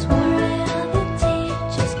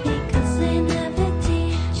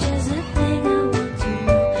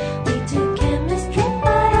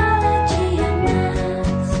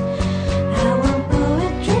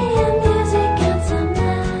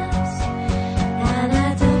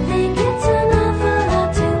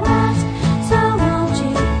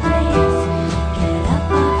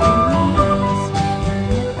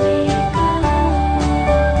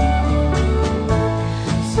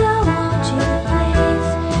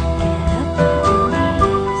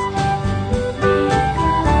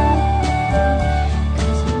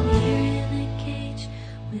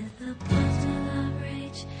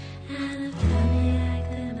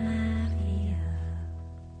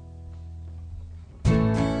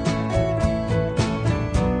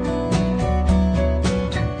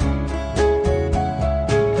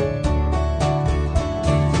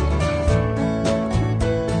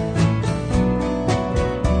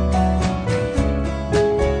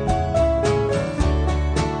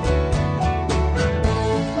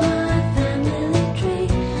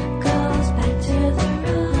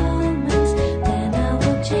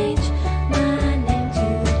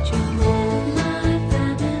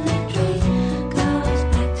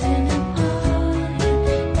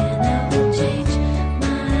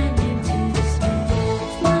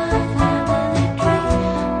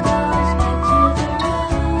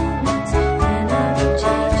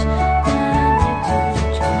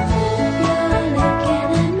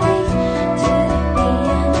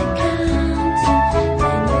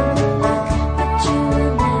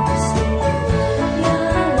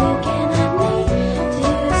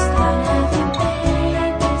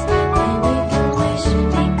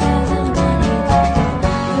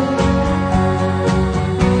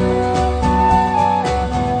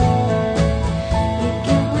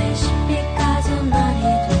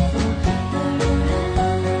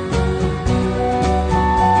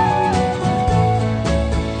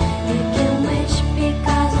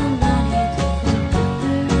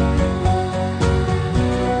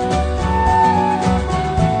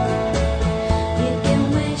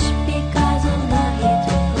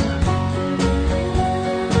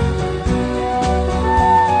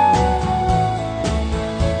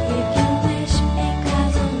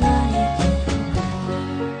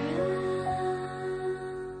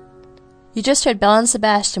You just heard Belle and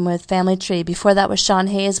Sebastian with Family Tree. Before that was Sean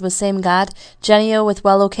Hayes with Same God, Jenny O with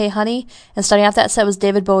Well Okay Honey, and starting off that set was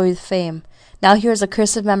David Bowie with Fame. Now here's A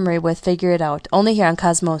Curse of Memory with Figure It Out, only here on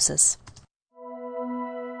Cosmosis.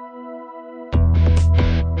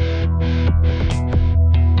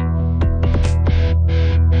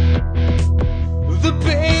 The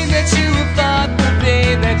pain that you have thought, the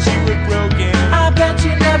pain that you have broken, I bet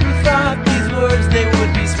you never thought these words they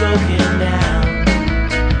would be spoken now.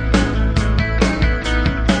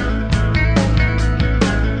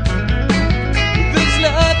 There's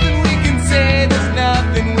nothing we can say, there's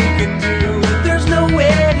nothing we can do. There's no way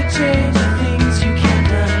to change the things you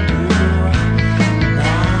can't undo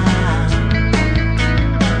now.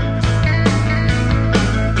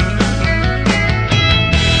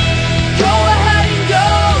 Go ahead and go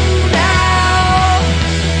now.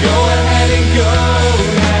 Go ahead and go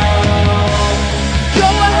now. Go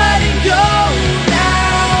ahead and go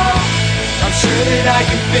now. I'm sure that I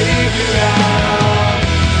can figure out.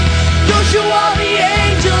 Go show all the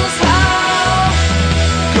angels how.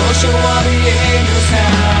 Go show all the angels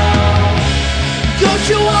how. Go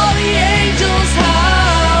show all the angels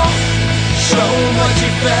how. Show 'em what you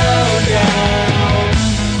found out.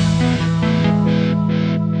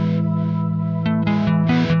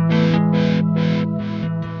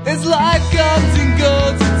 As life comes and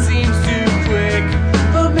goes, it seems too quick.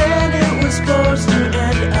 But man, it was supposed to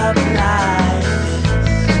end up like this.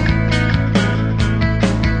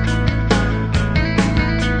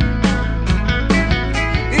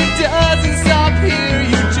 It doesn't stop here,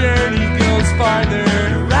 your journey goes farther.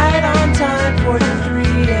 You're right on time for your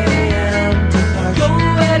 3 a.m. departure. Go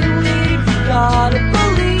ahead and leave, you gotta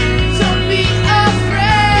believe. Don't be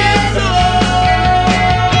afraid.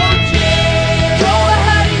 Go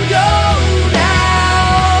ahead and go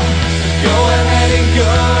now. Go ahead and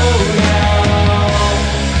go now.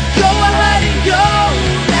 Go ahead and go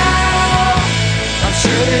now. I'm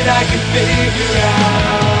sure that I can figure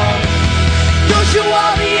out. Go show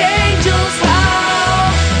all the angels how.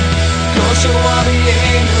 Go show all the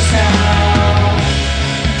angels how.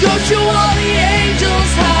 Go show all the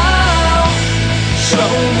angels how. Show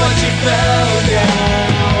 'em what you found out.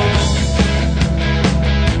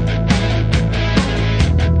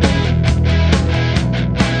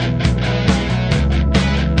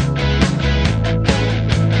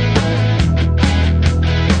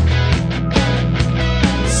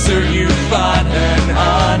 Sir, you fought an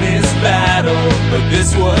honest battle, but this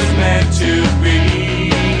was meant to be.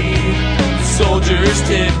 Soldiers,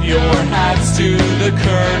 tip your hats to the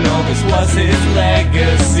colonel, this was his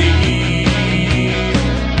legacy.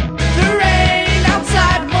 The rain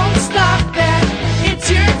outside won't stop that, it's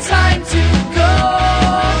your time to go.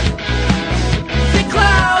 The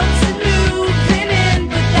clouds are moving in,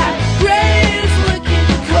 but that gray is looking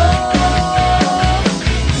cold.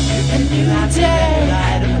 A new day,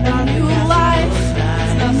 a new life,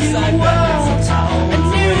 a new world, a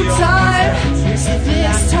new time.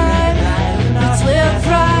 This time, let's live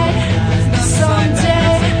right.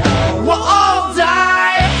 Someday, we'll all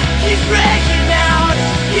die. He's breaking out,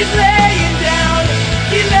 he's laying down.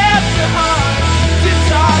 He left a heart to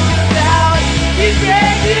talk about. He's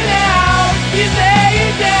breaking out, he's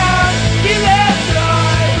laying down. He left a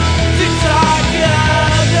heart to talk about.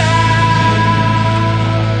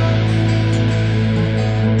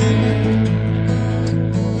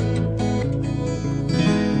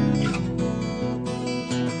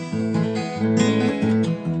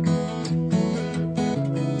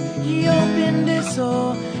 He opened his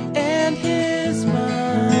soul and his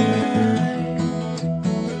mind.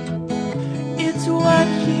 It's what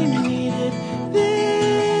he needed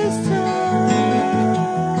this time.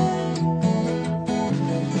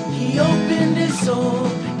 He opened his soul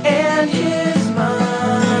and his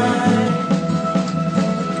mind.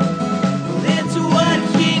 It's what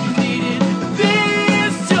he needed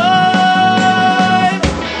this time.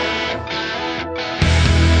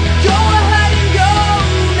 Go ahead and go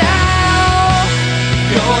now.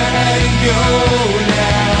 Go ahead and go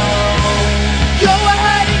now. Go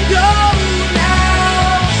ahead and go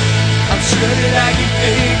now. I'm sure that I can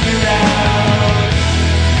figure out.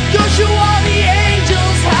 Go show all the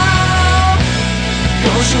angels how.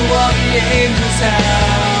 Go show all the angels how.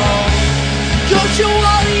 Go show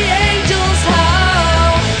all the angels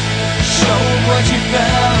how. Show 'em what you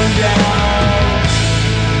found out.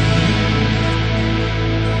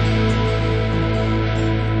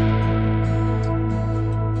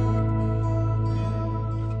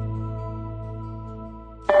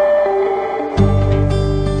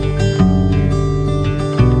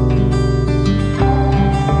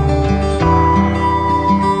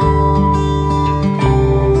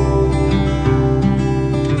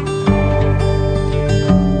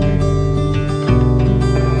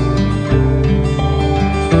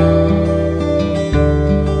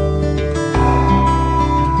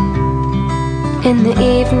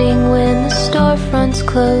 one's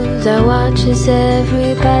clothes, I watch as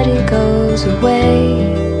everybody goes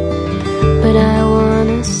away, but I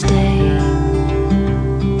wanna stay.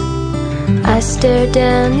 I stare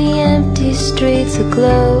down the empty streets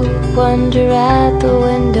aglow, wonder at the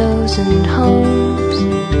windows and homes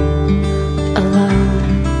alone.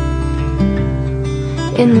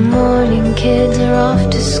 In the morning, kids are off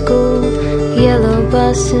to school, yellow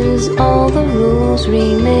buses, all the rules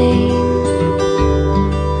remain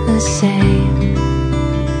the same.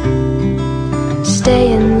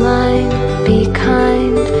 Stay in line, be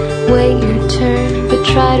kind, wait your turn, but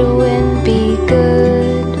try to win, be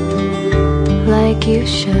good, like you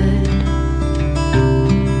should.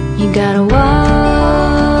 You gotta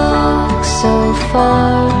walk so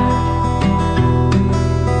far,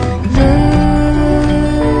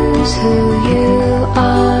 lose who you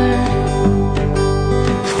are,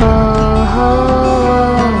 fall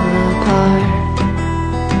apart,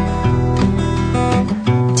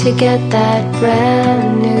 to get that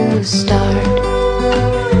brand new start.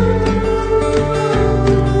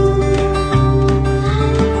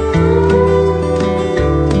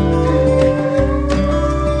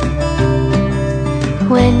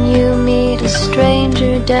 When you meet a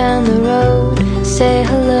stranger down the road, say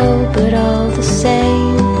hello, but all the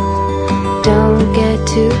same, don't get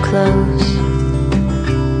too close.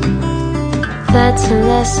 That's a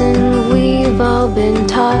lesson we've all been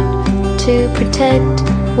taught, to protect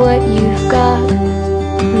what you've got,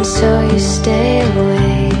 and so you stay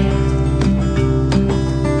away.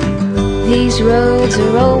 These roads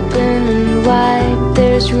are open and wide,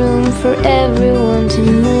 there's room for everyone to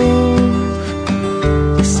move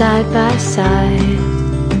side by side.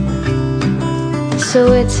 So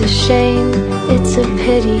it's a shame, it's a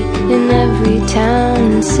pity, in every town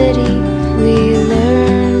and city we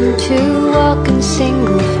learn to walk in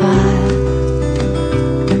single file.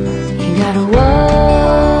 You gotta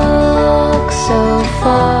walk so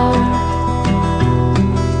far,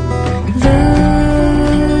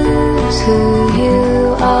 lose who you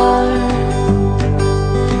are,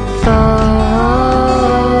 fall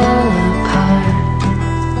apart,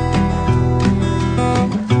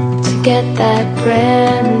 to get that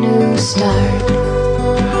brand new start.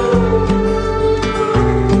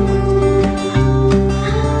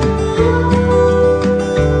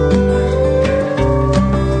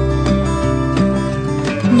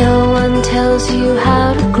 No one tells you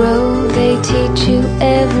how to grow, they teach you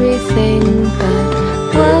everything but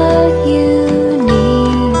what you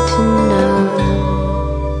need to know.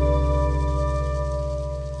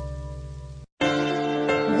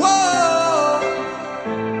 Whoa,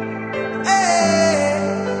 hey,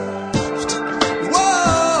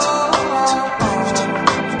 whoa.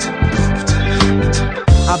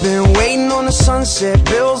 I've been waiting on the sunset,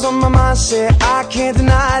 bills on my mindset, I can't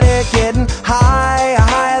deny it. Getting higher,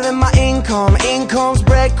 higher than my income, income's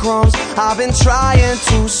breadcrumbs. I've been trying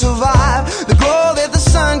to survive. The glow that the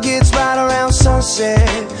sun gets right around sunset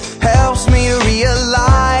helps me to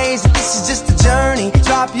realize that this is just a journey.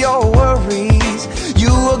 Drop your worries,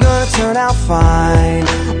 you are gonna turn out fine.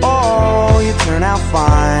 Oh, you turn out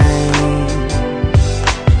fine,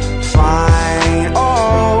 fine.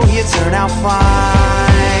 Oh, you turn out fine.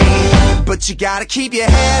 But you gotta keep your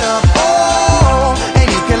head up, oh, and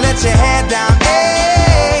you can let your head down,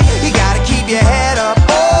 hey. You gotta keep your head up,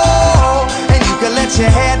 oh, and you can let your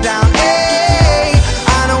head down, hey.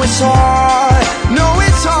 I know it's hard,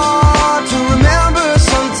 to remember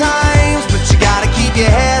sometimes, but you gotta keep your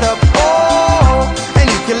head up, oh, and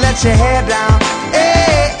you can let your head down,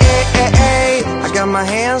 hey, hey, hey, hey. I got my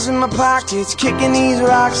hands in my pockets, kicking these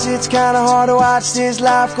rocks. It's kinda hard to watch this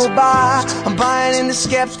life go by. I'm buying into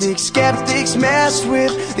skeptics, skeptics mess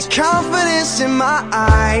with the confidence in my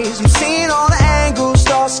eyes. I'm seeing all the angles,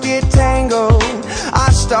 thoughts get tangled,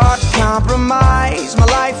 I start to compromise my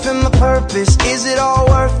life and my purpose. Is it all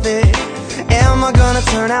worth it? Am I gonna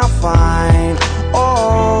turn out fine?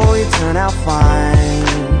 Oh, you turn out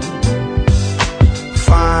fine,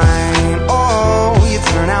 fine. Oh, you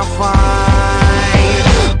turn out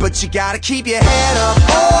fine. But you gotta keep your head up,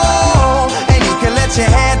 oh, and you can let your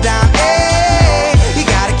head down, hey. You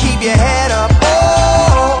gotta keep your head up,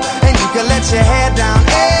 oh, and you can let your head down,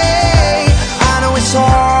 hey. I know it's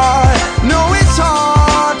hard,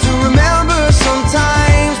 to remember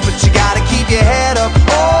sometimes, but you gotta keep your head up,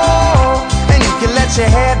 oh, and you can let your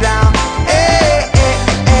head down, hey, hey,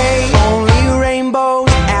 hey. Only rainbows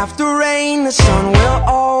after rain, the sun will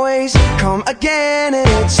always come again, and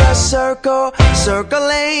it's a circle,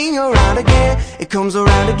 circling around again. It comes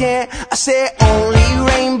around again. I say only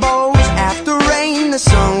rainbows after rain, the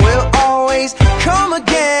sun will always come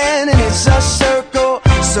again, and it's a circle,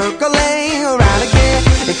 circling around again.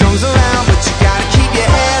 It comes around, but you gotta keep your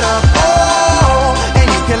head up. Oh, and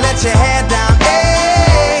you can let your head down.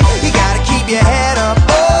 Hey, you gotta keep your head up.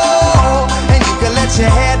 Oh, and you can let your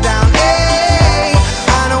head down. Hey,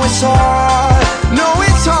 I know it's hard. No,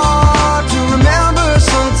 it's hard to remember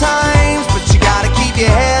sometimes, but you gotta keep your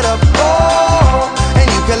head up. Oh, and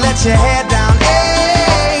you can let your head down.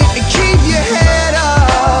 Hey, and keep your head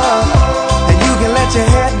up, and you can let your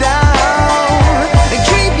head down. And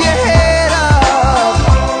keep your head up,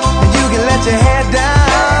 and you can let your head down.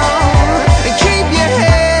 And keep your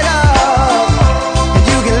head up, and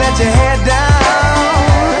you can let your head down.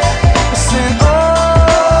 Listen, oh,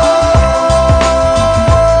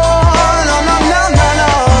 no, no, no, no,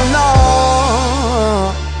 no, no.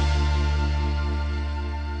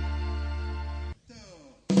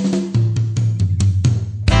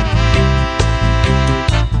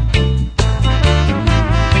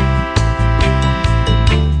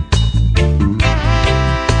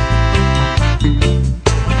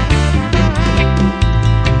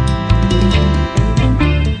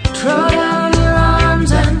 Throw down your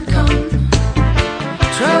arms and come.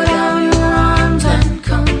 Throw down your arms and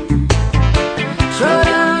come. Throw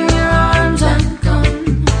down your arms and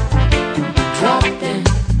come. Drop them.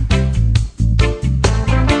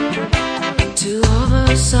 Two of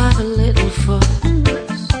us have a little fuss.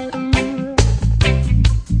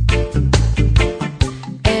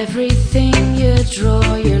 Everything you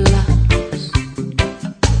draw, you lost.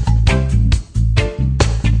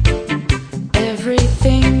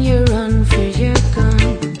 Everything you run for your gun.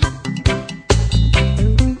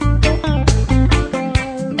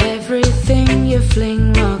 Everything you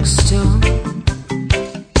fling rock stone.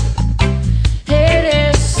 It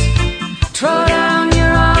is throw down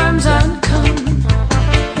your arms and come.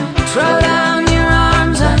 Throw down your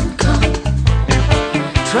arms and come.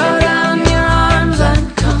 Throw down your arms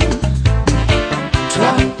and come.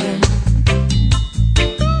 Drop it.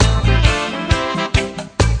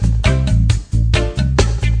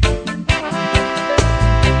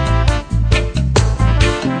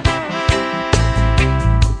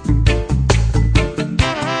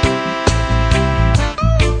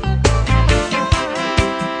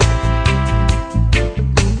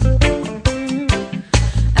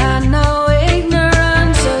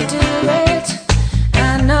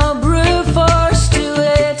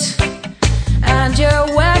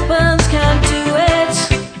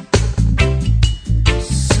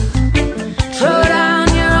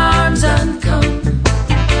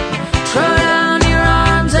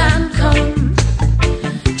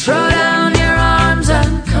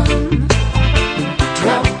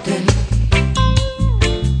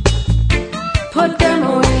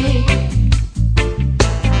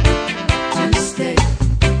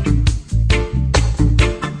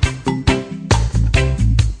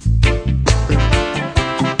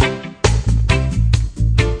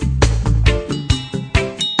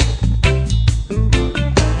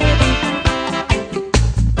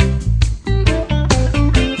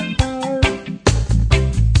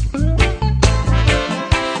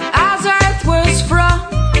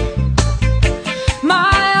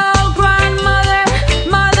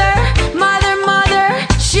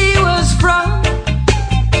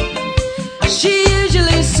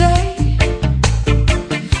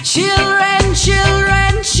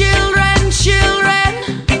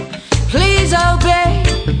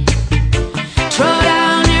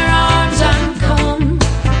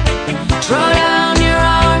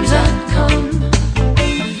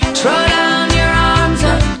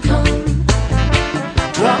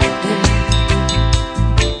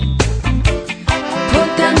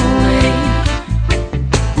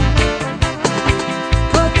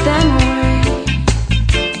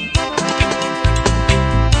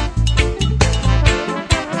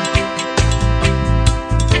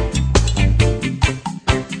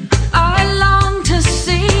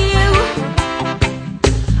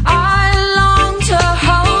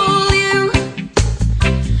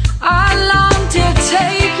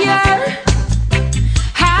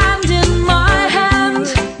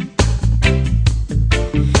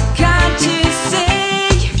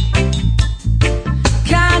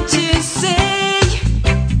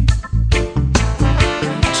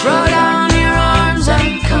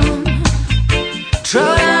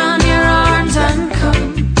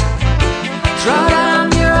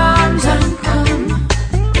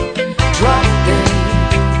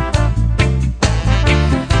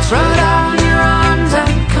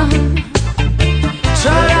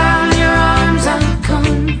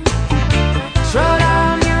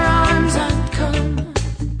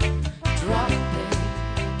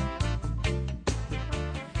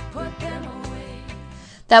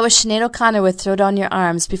 That was Sinead O'Connor with Throw Down Your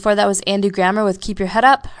Arms. Before that was Andy Grammer with Keep Your Head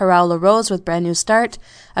Up, Raul LaRose with Brand New Start,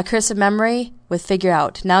 A Curse of Memory with Figure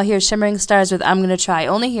Out. Now here's Shimmering Stars with I'm Gonna Try,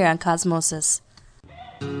 only here on Cosmosis.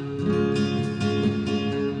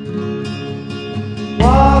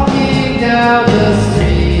 Walking down the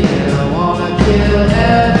street and I wanna kill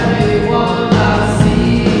everyone I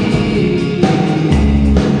see.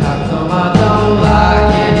 How come I don't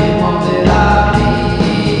like anyone that I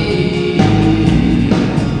meet?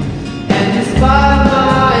 And despite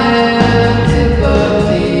my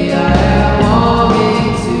antipathy, I am longing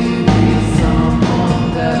to be someone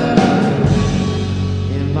better.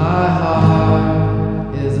 In my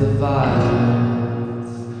heart is a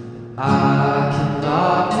violence I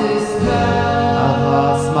cannot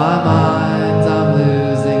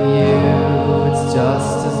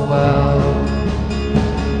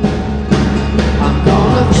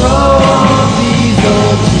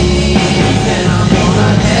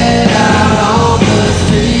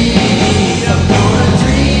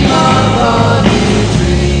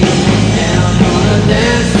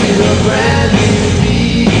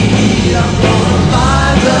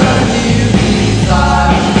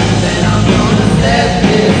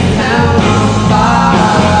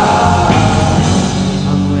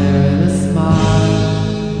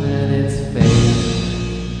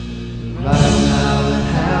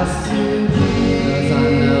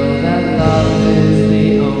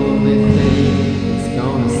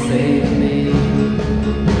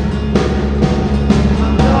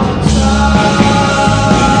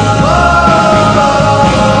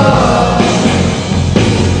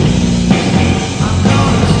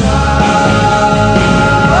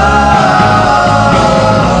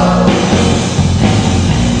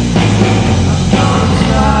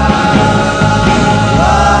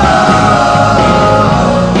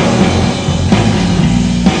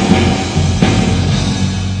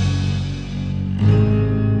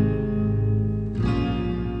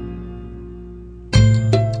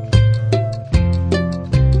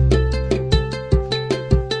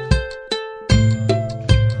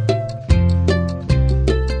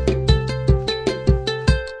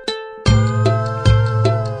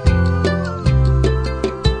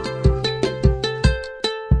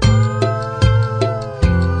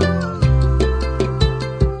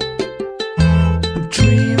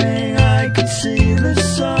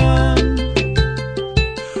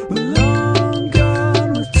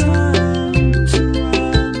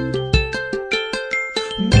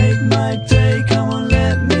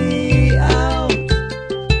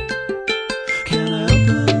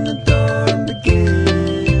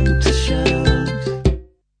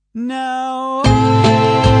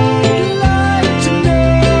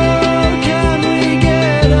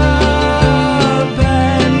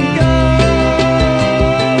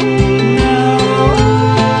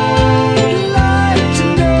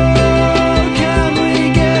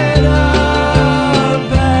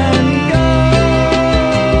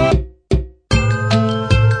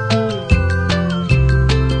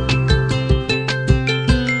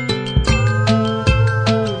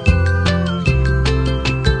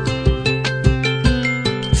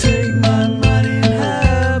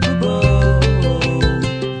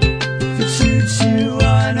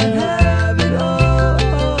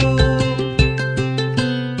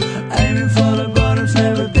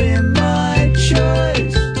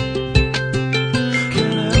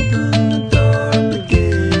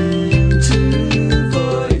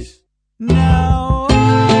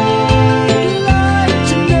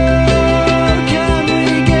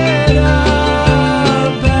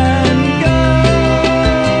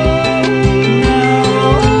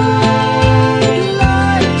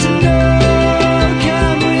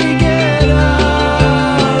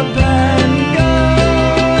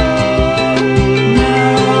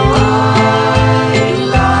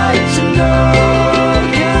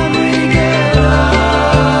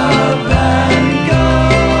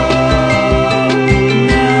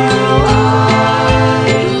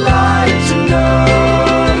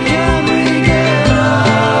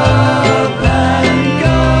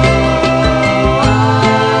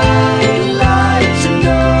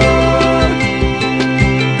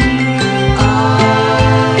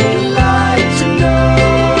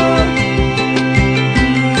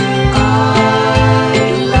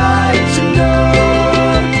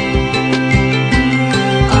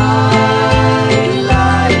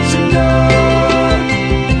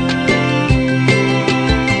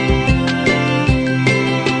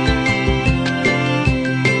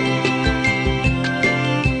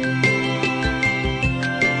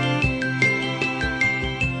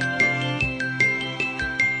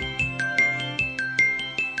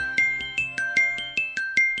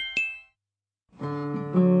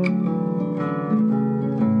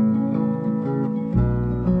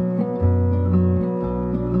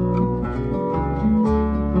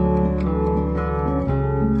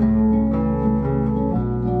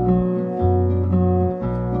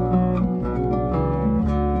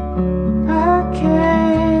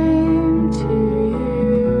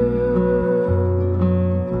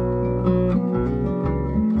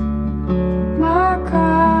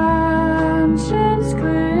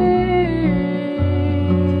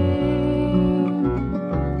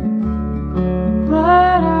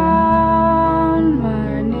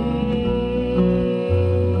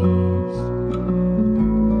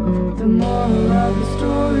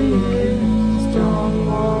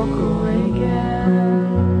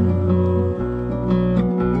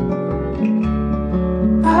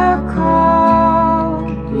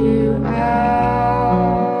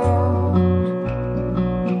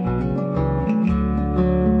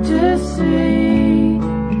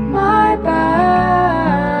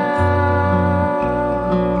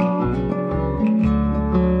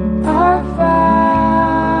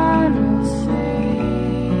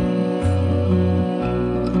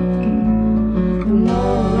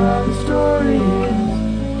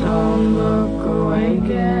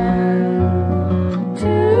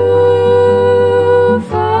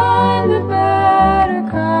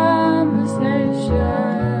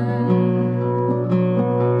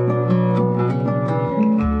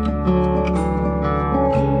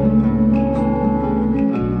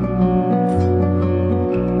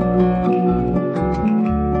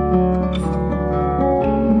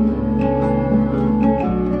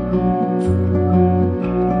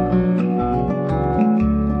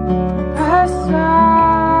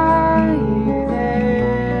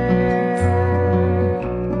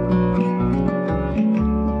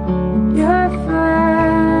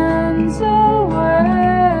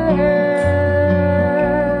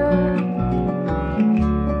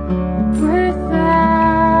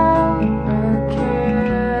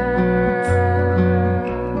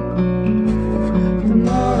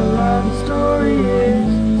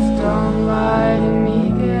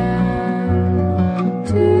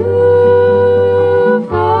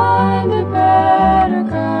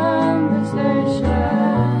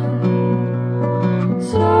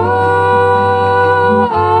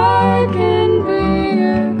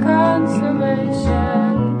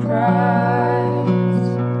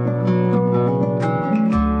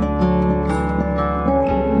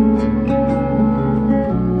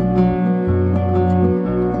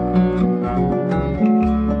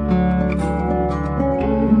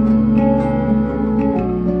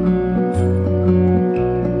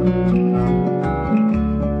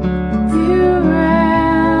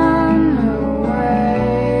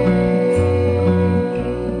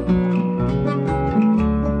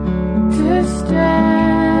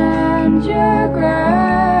stand your ground.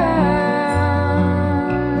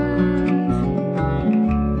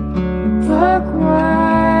 Look what I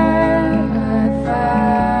found.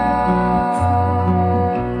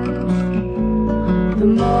 The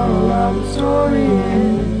moral of the story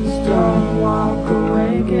is don't walk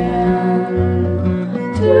away again.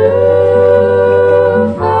 To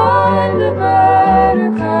find a better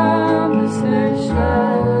conversation,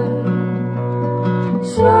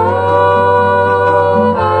 so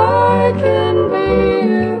I can be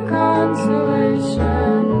your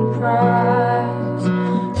consolation prize.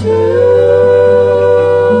 To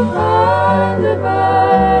find a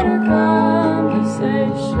better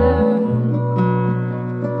conversation.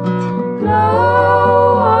 No,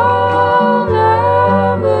 I'll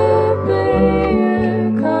never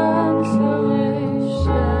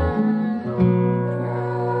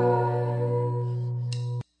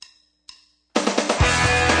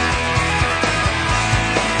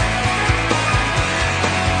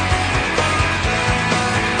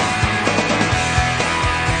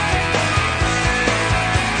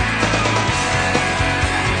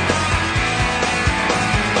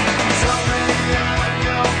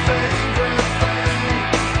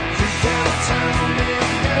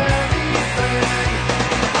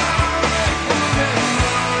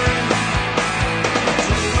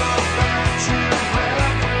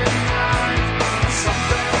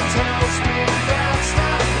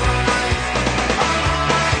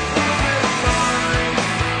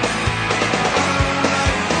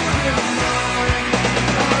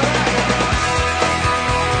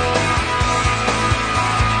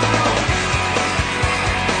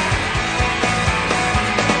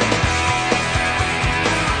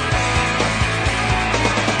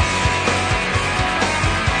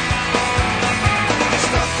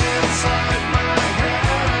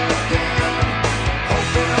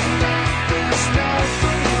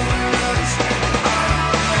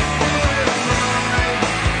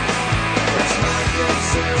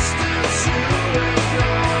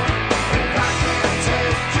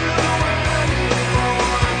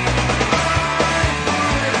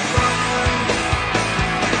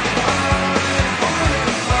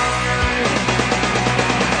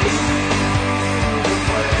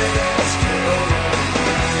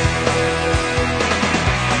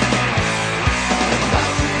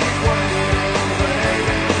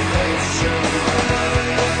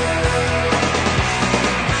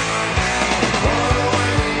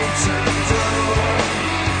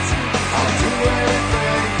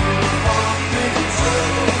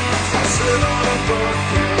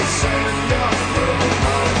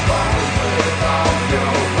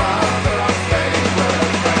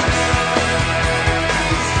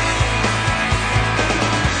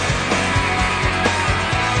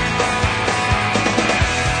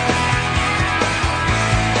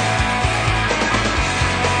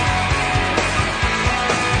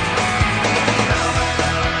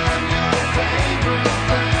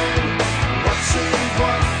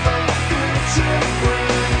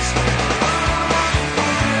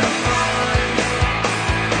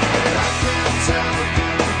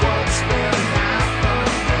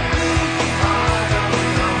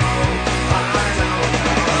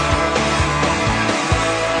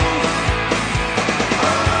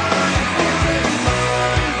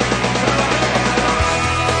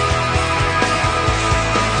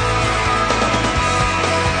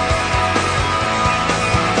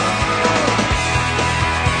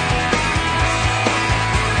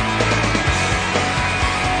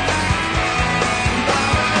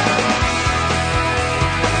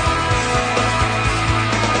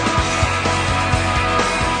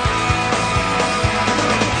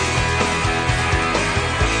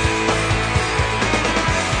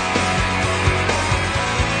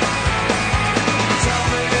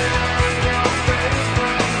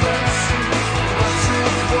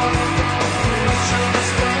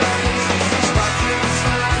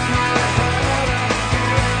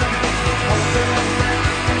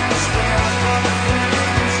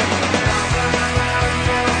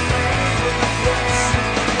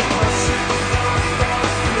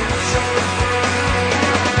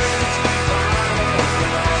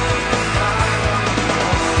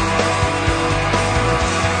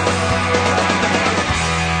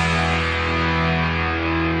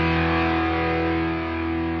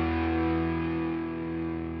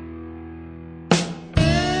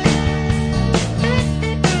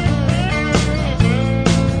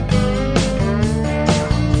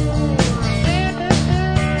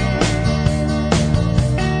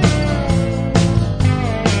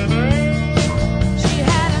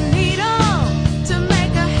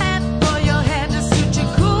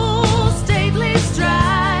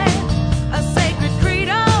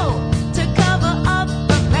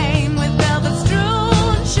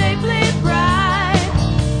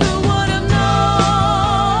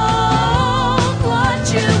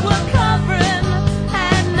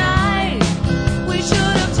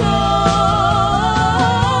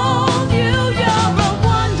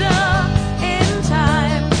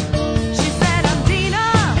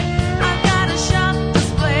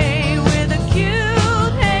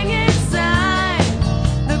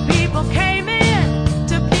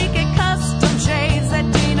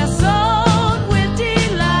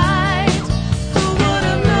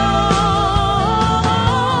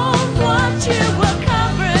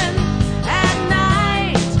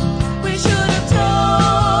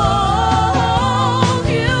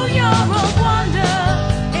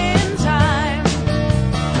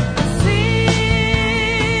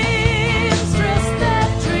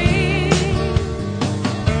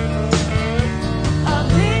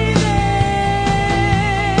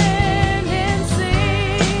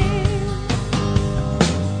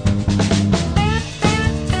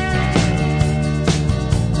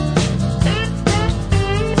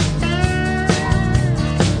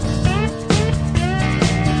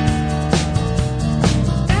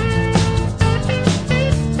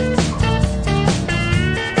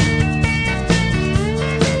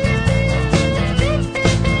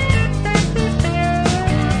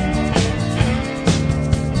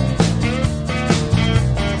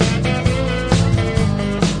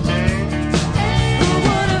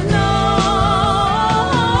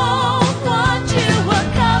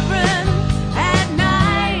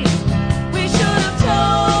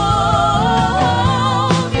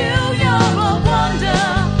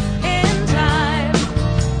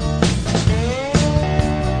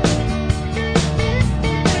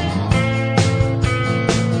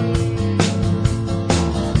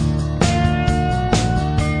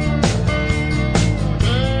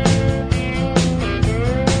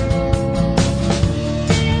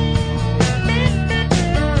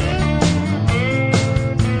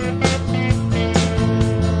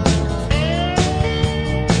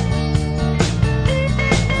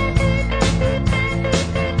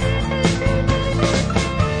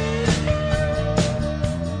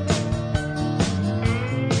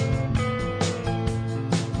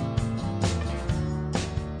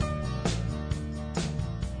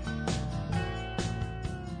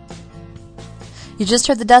You just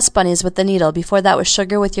heard the Dust Bunnies with The Needle. Before that was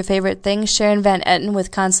Sugar with Your Favorite Thing, Sharon Van Etten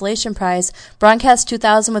with Consolation Prize, Broadcast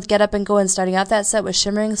 2000 with Get Up and Go, and starting off that set with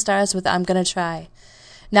Shimmering Stars with I'm Gonna Try.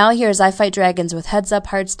 Now here's I Fight Dragons with Heads Up,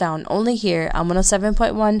 Hearts Down, only here on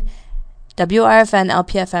 107.1 WRFN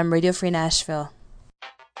LPFM Radio Free Nashville.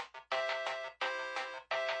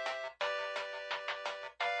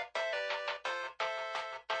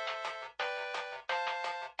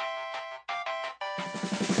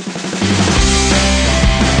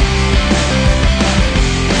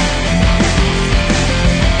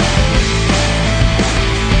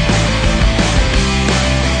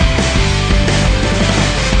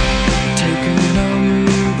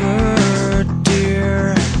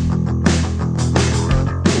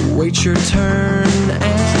 Your turn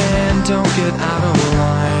and don't get out of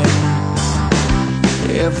line.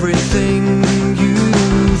 Everything you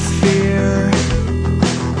fear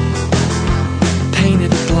painted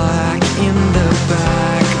black in the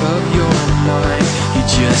back of your mind. You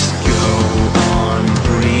just go on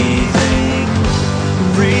breathing,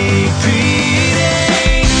 repeating.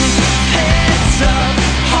 Heads up,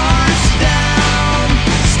 hearts down,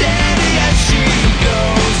 steady as she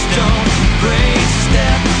goes. Don't break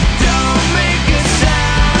step.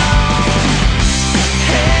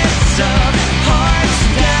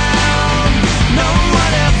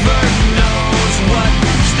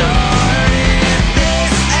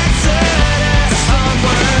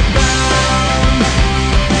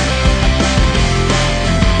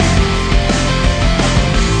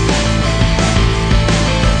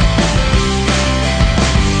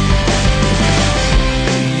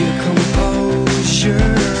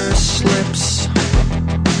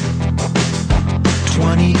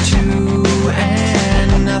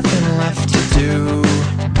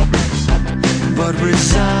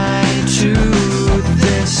 Resign to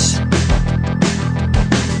this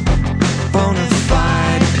bona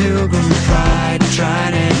fide pilgrim pride,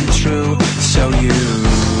 tried and true, so you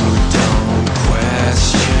don't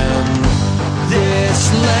question this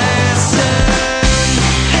lesson.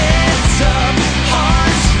 Heads up,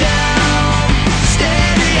 hearts down,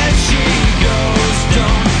 steady as she goes.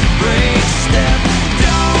 Don't break step,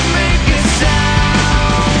 don't make a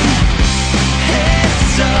sound.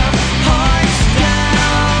 Heads up, hearts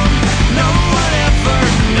down, no one ever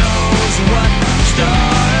knows what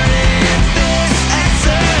started this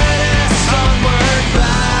exodus onward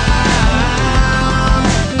bound.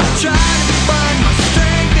 I'm trying to find my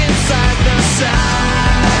strength inside the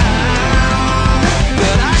sound,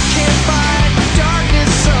 but I can't fight the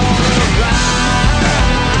darkness all around.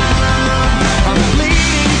 I'm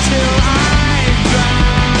bleeding till I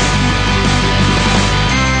drown.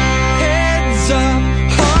 Heads up,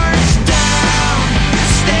 hearts down,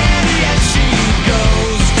 steady as she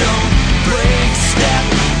goes. Don't break step,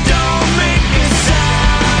 don't make a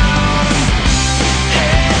sound.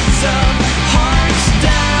 Heads up, hearts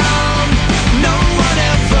down, no one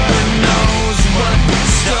ever knows what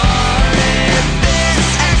started this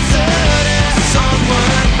exodus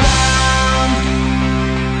onward bound.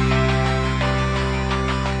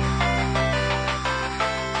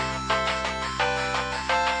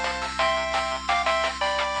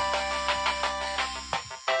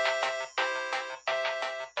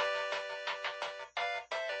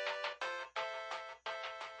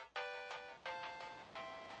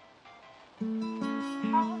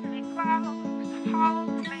 Hold me close, hold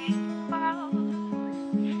me close,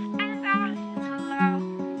 and I'm alone.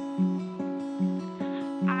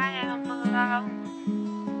 I am alone.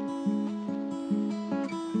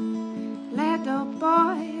 Little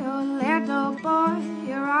boy,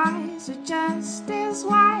 your eyes are just as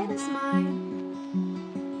wide as mine,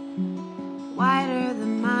 wider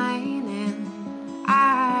than mine, and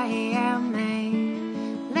I am a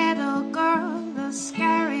little girl, the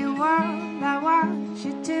scary world. I want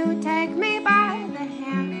you to take me by the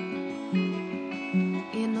hand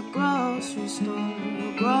in the grocery store,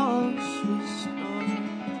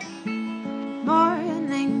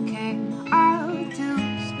 Morning came out to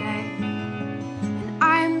stay, and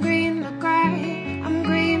I'm green to gray, I'm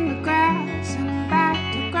green to grass, and back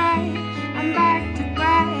to gray, I'm back to gray,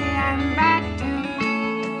 I'm back to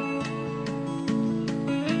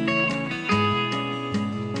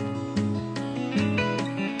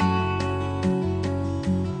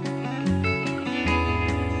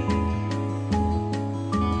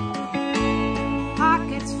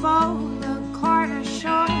pockets full, the quarter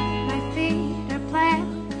short, my feet are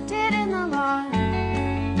planted in the lawn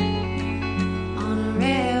on a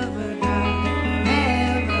river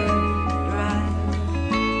drive,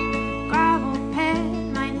 gravel pit,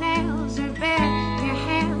 my nails are bare, your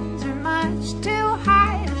hands are much too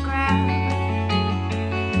high to grab.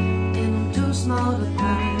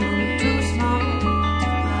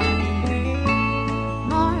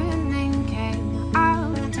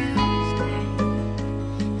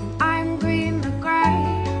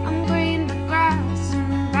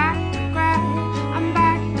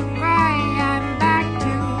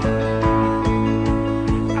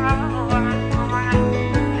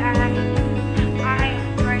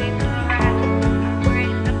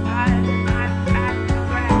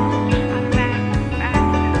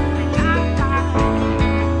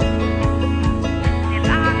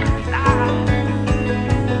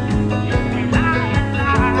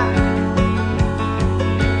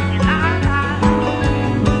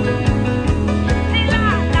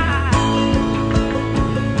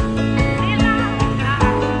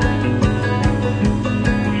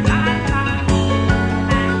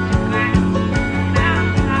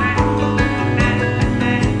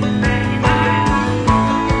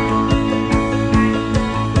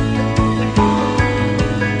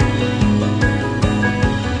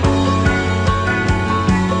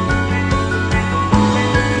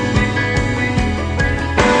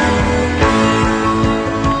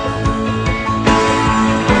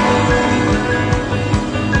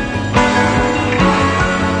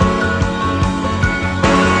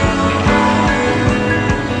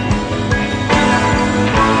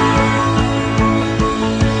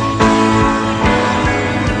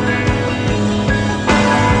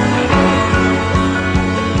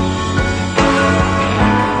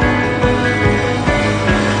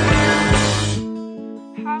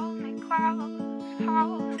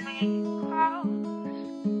 me close.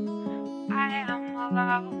 I am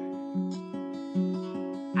alone.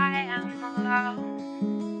 I am alone.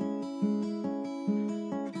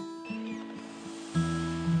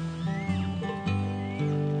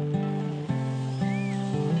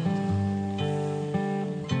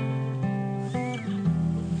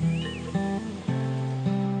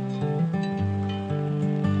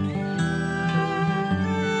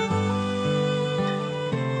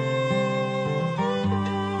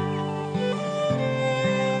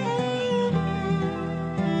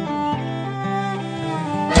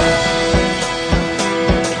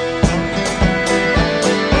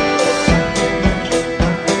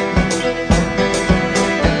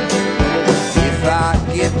 If I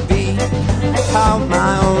get beat out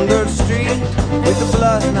my own dirt street with the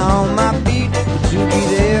blood on my feet, would you be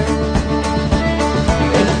there?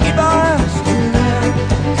 And if I was to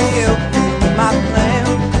help me with my plan,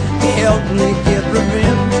 help me get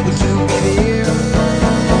revenge, would you be there?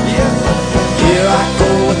 Yeah. Here I go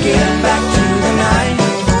again, back to the night.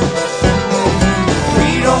 We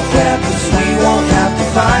don't care 'cause we won't have to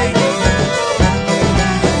fight.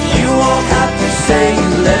 You won't have to say you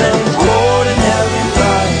let them ordinary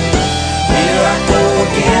right. Here I go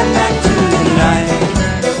again, back to the night.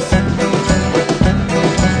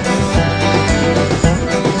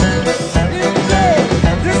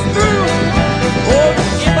 This through, oh,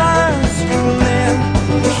 if I was schooling,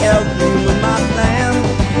 it helped me with my plan.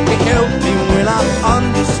 It helped me when I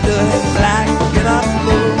understood black and I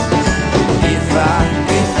blue. If I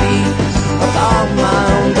could be along my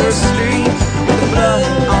own dirt street with the blood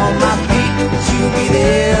on my feet, would you be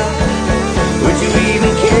there? Would you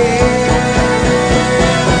even care?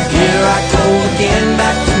 Here I go again,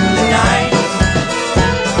 back to the night.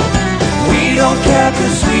 We don't care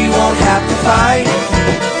 'cause we won't have to fight.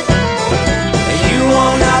 And you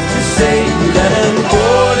won't have to say you let an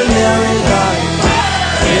ordinary life.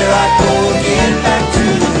 Here I go again, back to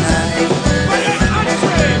the night.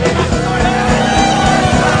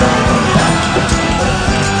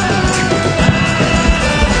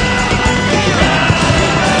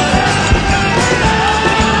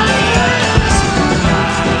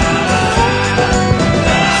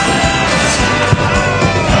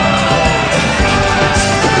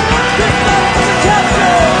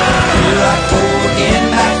 Here I go again,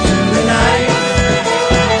 back to the night.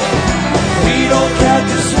 We don't care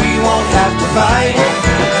 'cause we won't have to fight.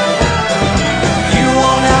 You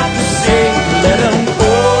won't have to say let them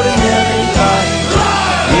ordinary life.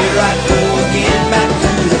 Here I go again, back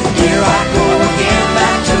to the. Here I go again,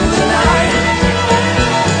 back to the night.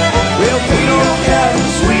 Well, we don't care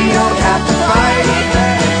 'cause we don't have to fight.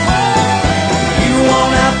 You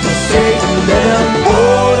won't have to say let them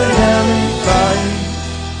ordinary life.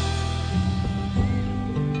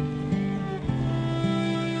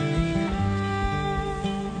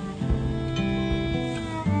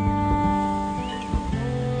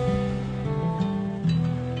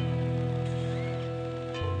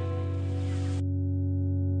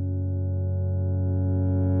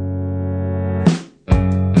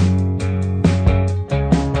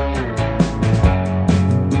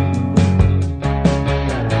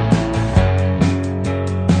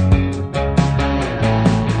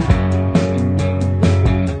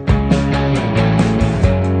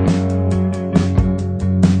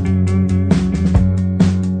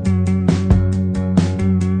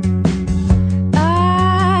 I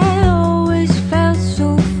always felt so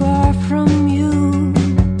far from you,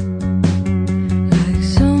 like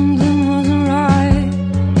something wasn't right.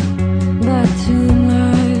 But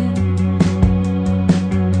tonight,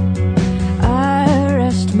 I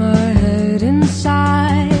rest my head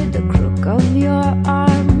inside the crook of your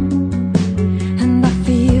arm, and I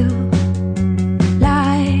feel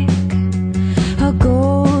like a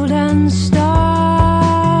golden star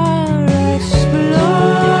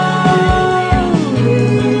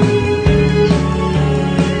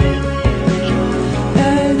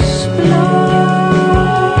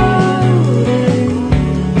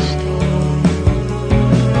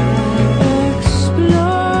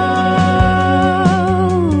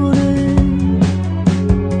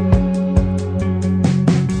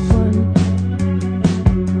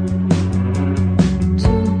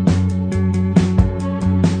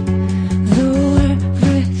Though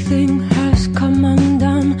everything has come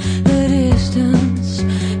undone, the distance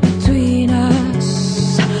between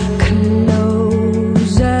us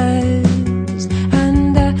closes,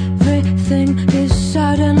 and everything is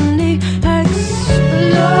suddenly exploding.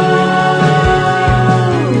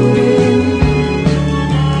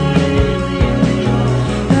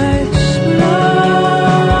 Exploding.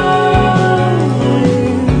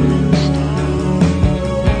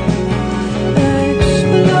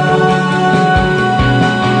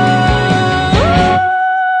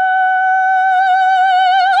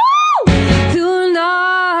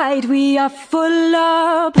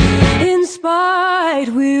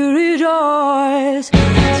 yours.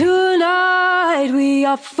 Tonight we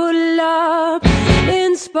are full up.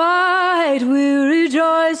 In spite we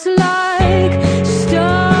rejoice like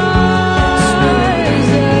stars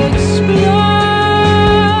exploding.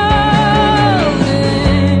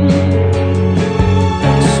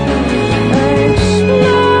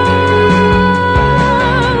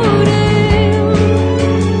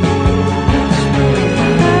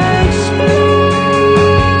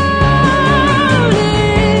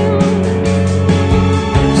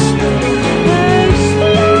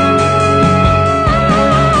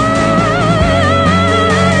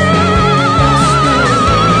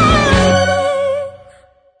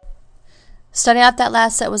 Starting off that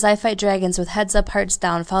last set was I Fight Dragons with Heads Up, Hearts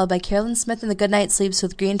Down, followed by Carolyn Smith and the Goodnight Sleeps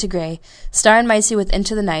with Green to Grey, Star and Micey with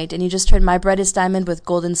Into the Night, and you just heard My Brightest Diamond with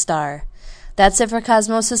Golden Star. That's it for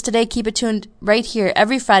Cosmosis today. Keep it tuned right here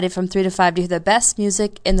every Friday from 3 to 5 to hear the best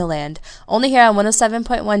music in the land. Only here on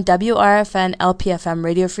 107.1 WRFN LPFM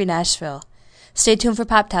Radio Free Nashville. Stay tuned for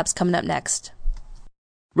Pop Tops coming up next.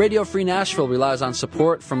 Radio Free Nashville relies on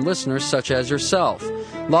support from listeners such as yourself.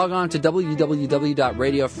 Log on to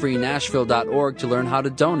www.radiofreenashville.org to learn how to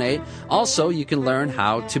donate. Also, you can learn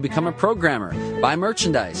how to become a programmer, buy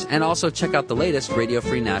merchandise, and also check out the latest Radio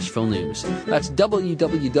Free Nashville news. That's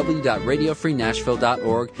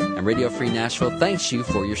www.radiofreenashville.org, and Radio Free Nashville thanks you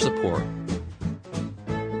for your support.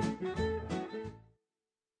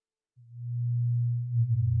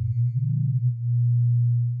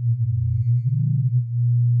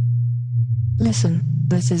 Listen,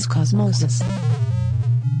 this is Cosmosis.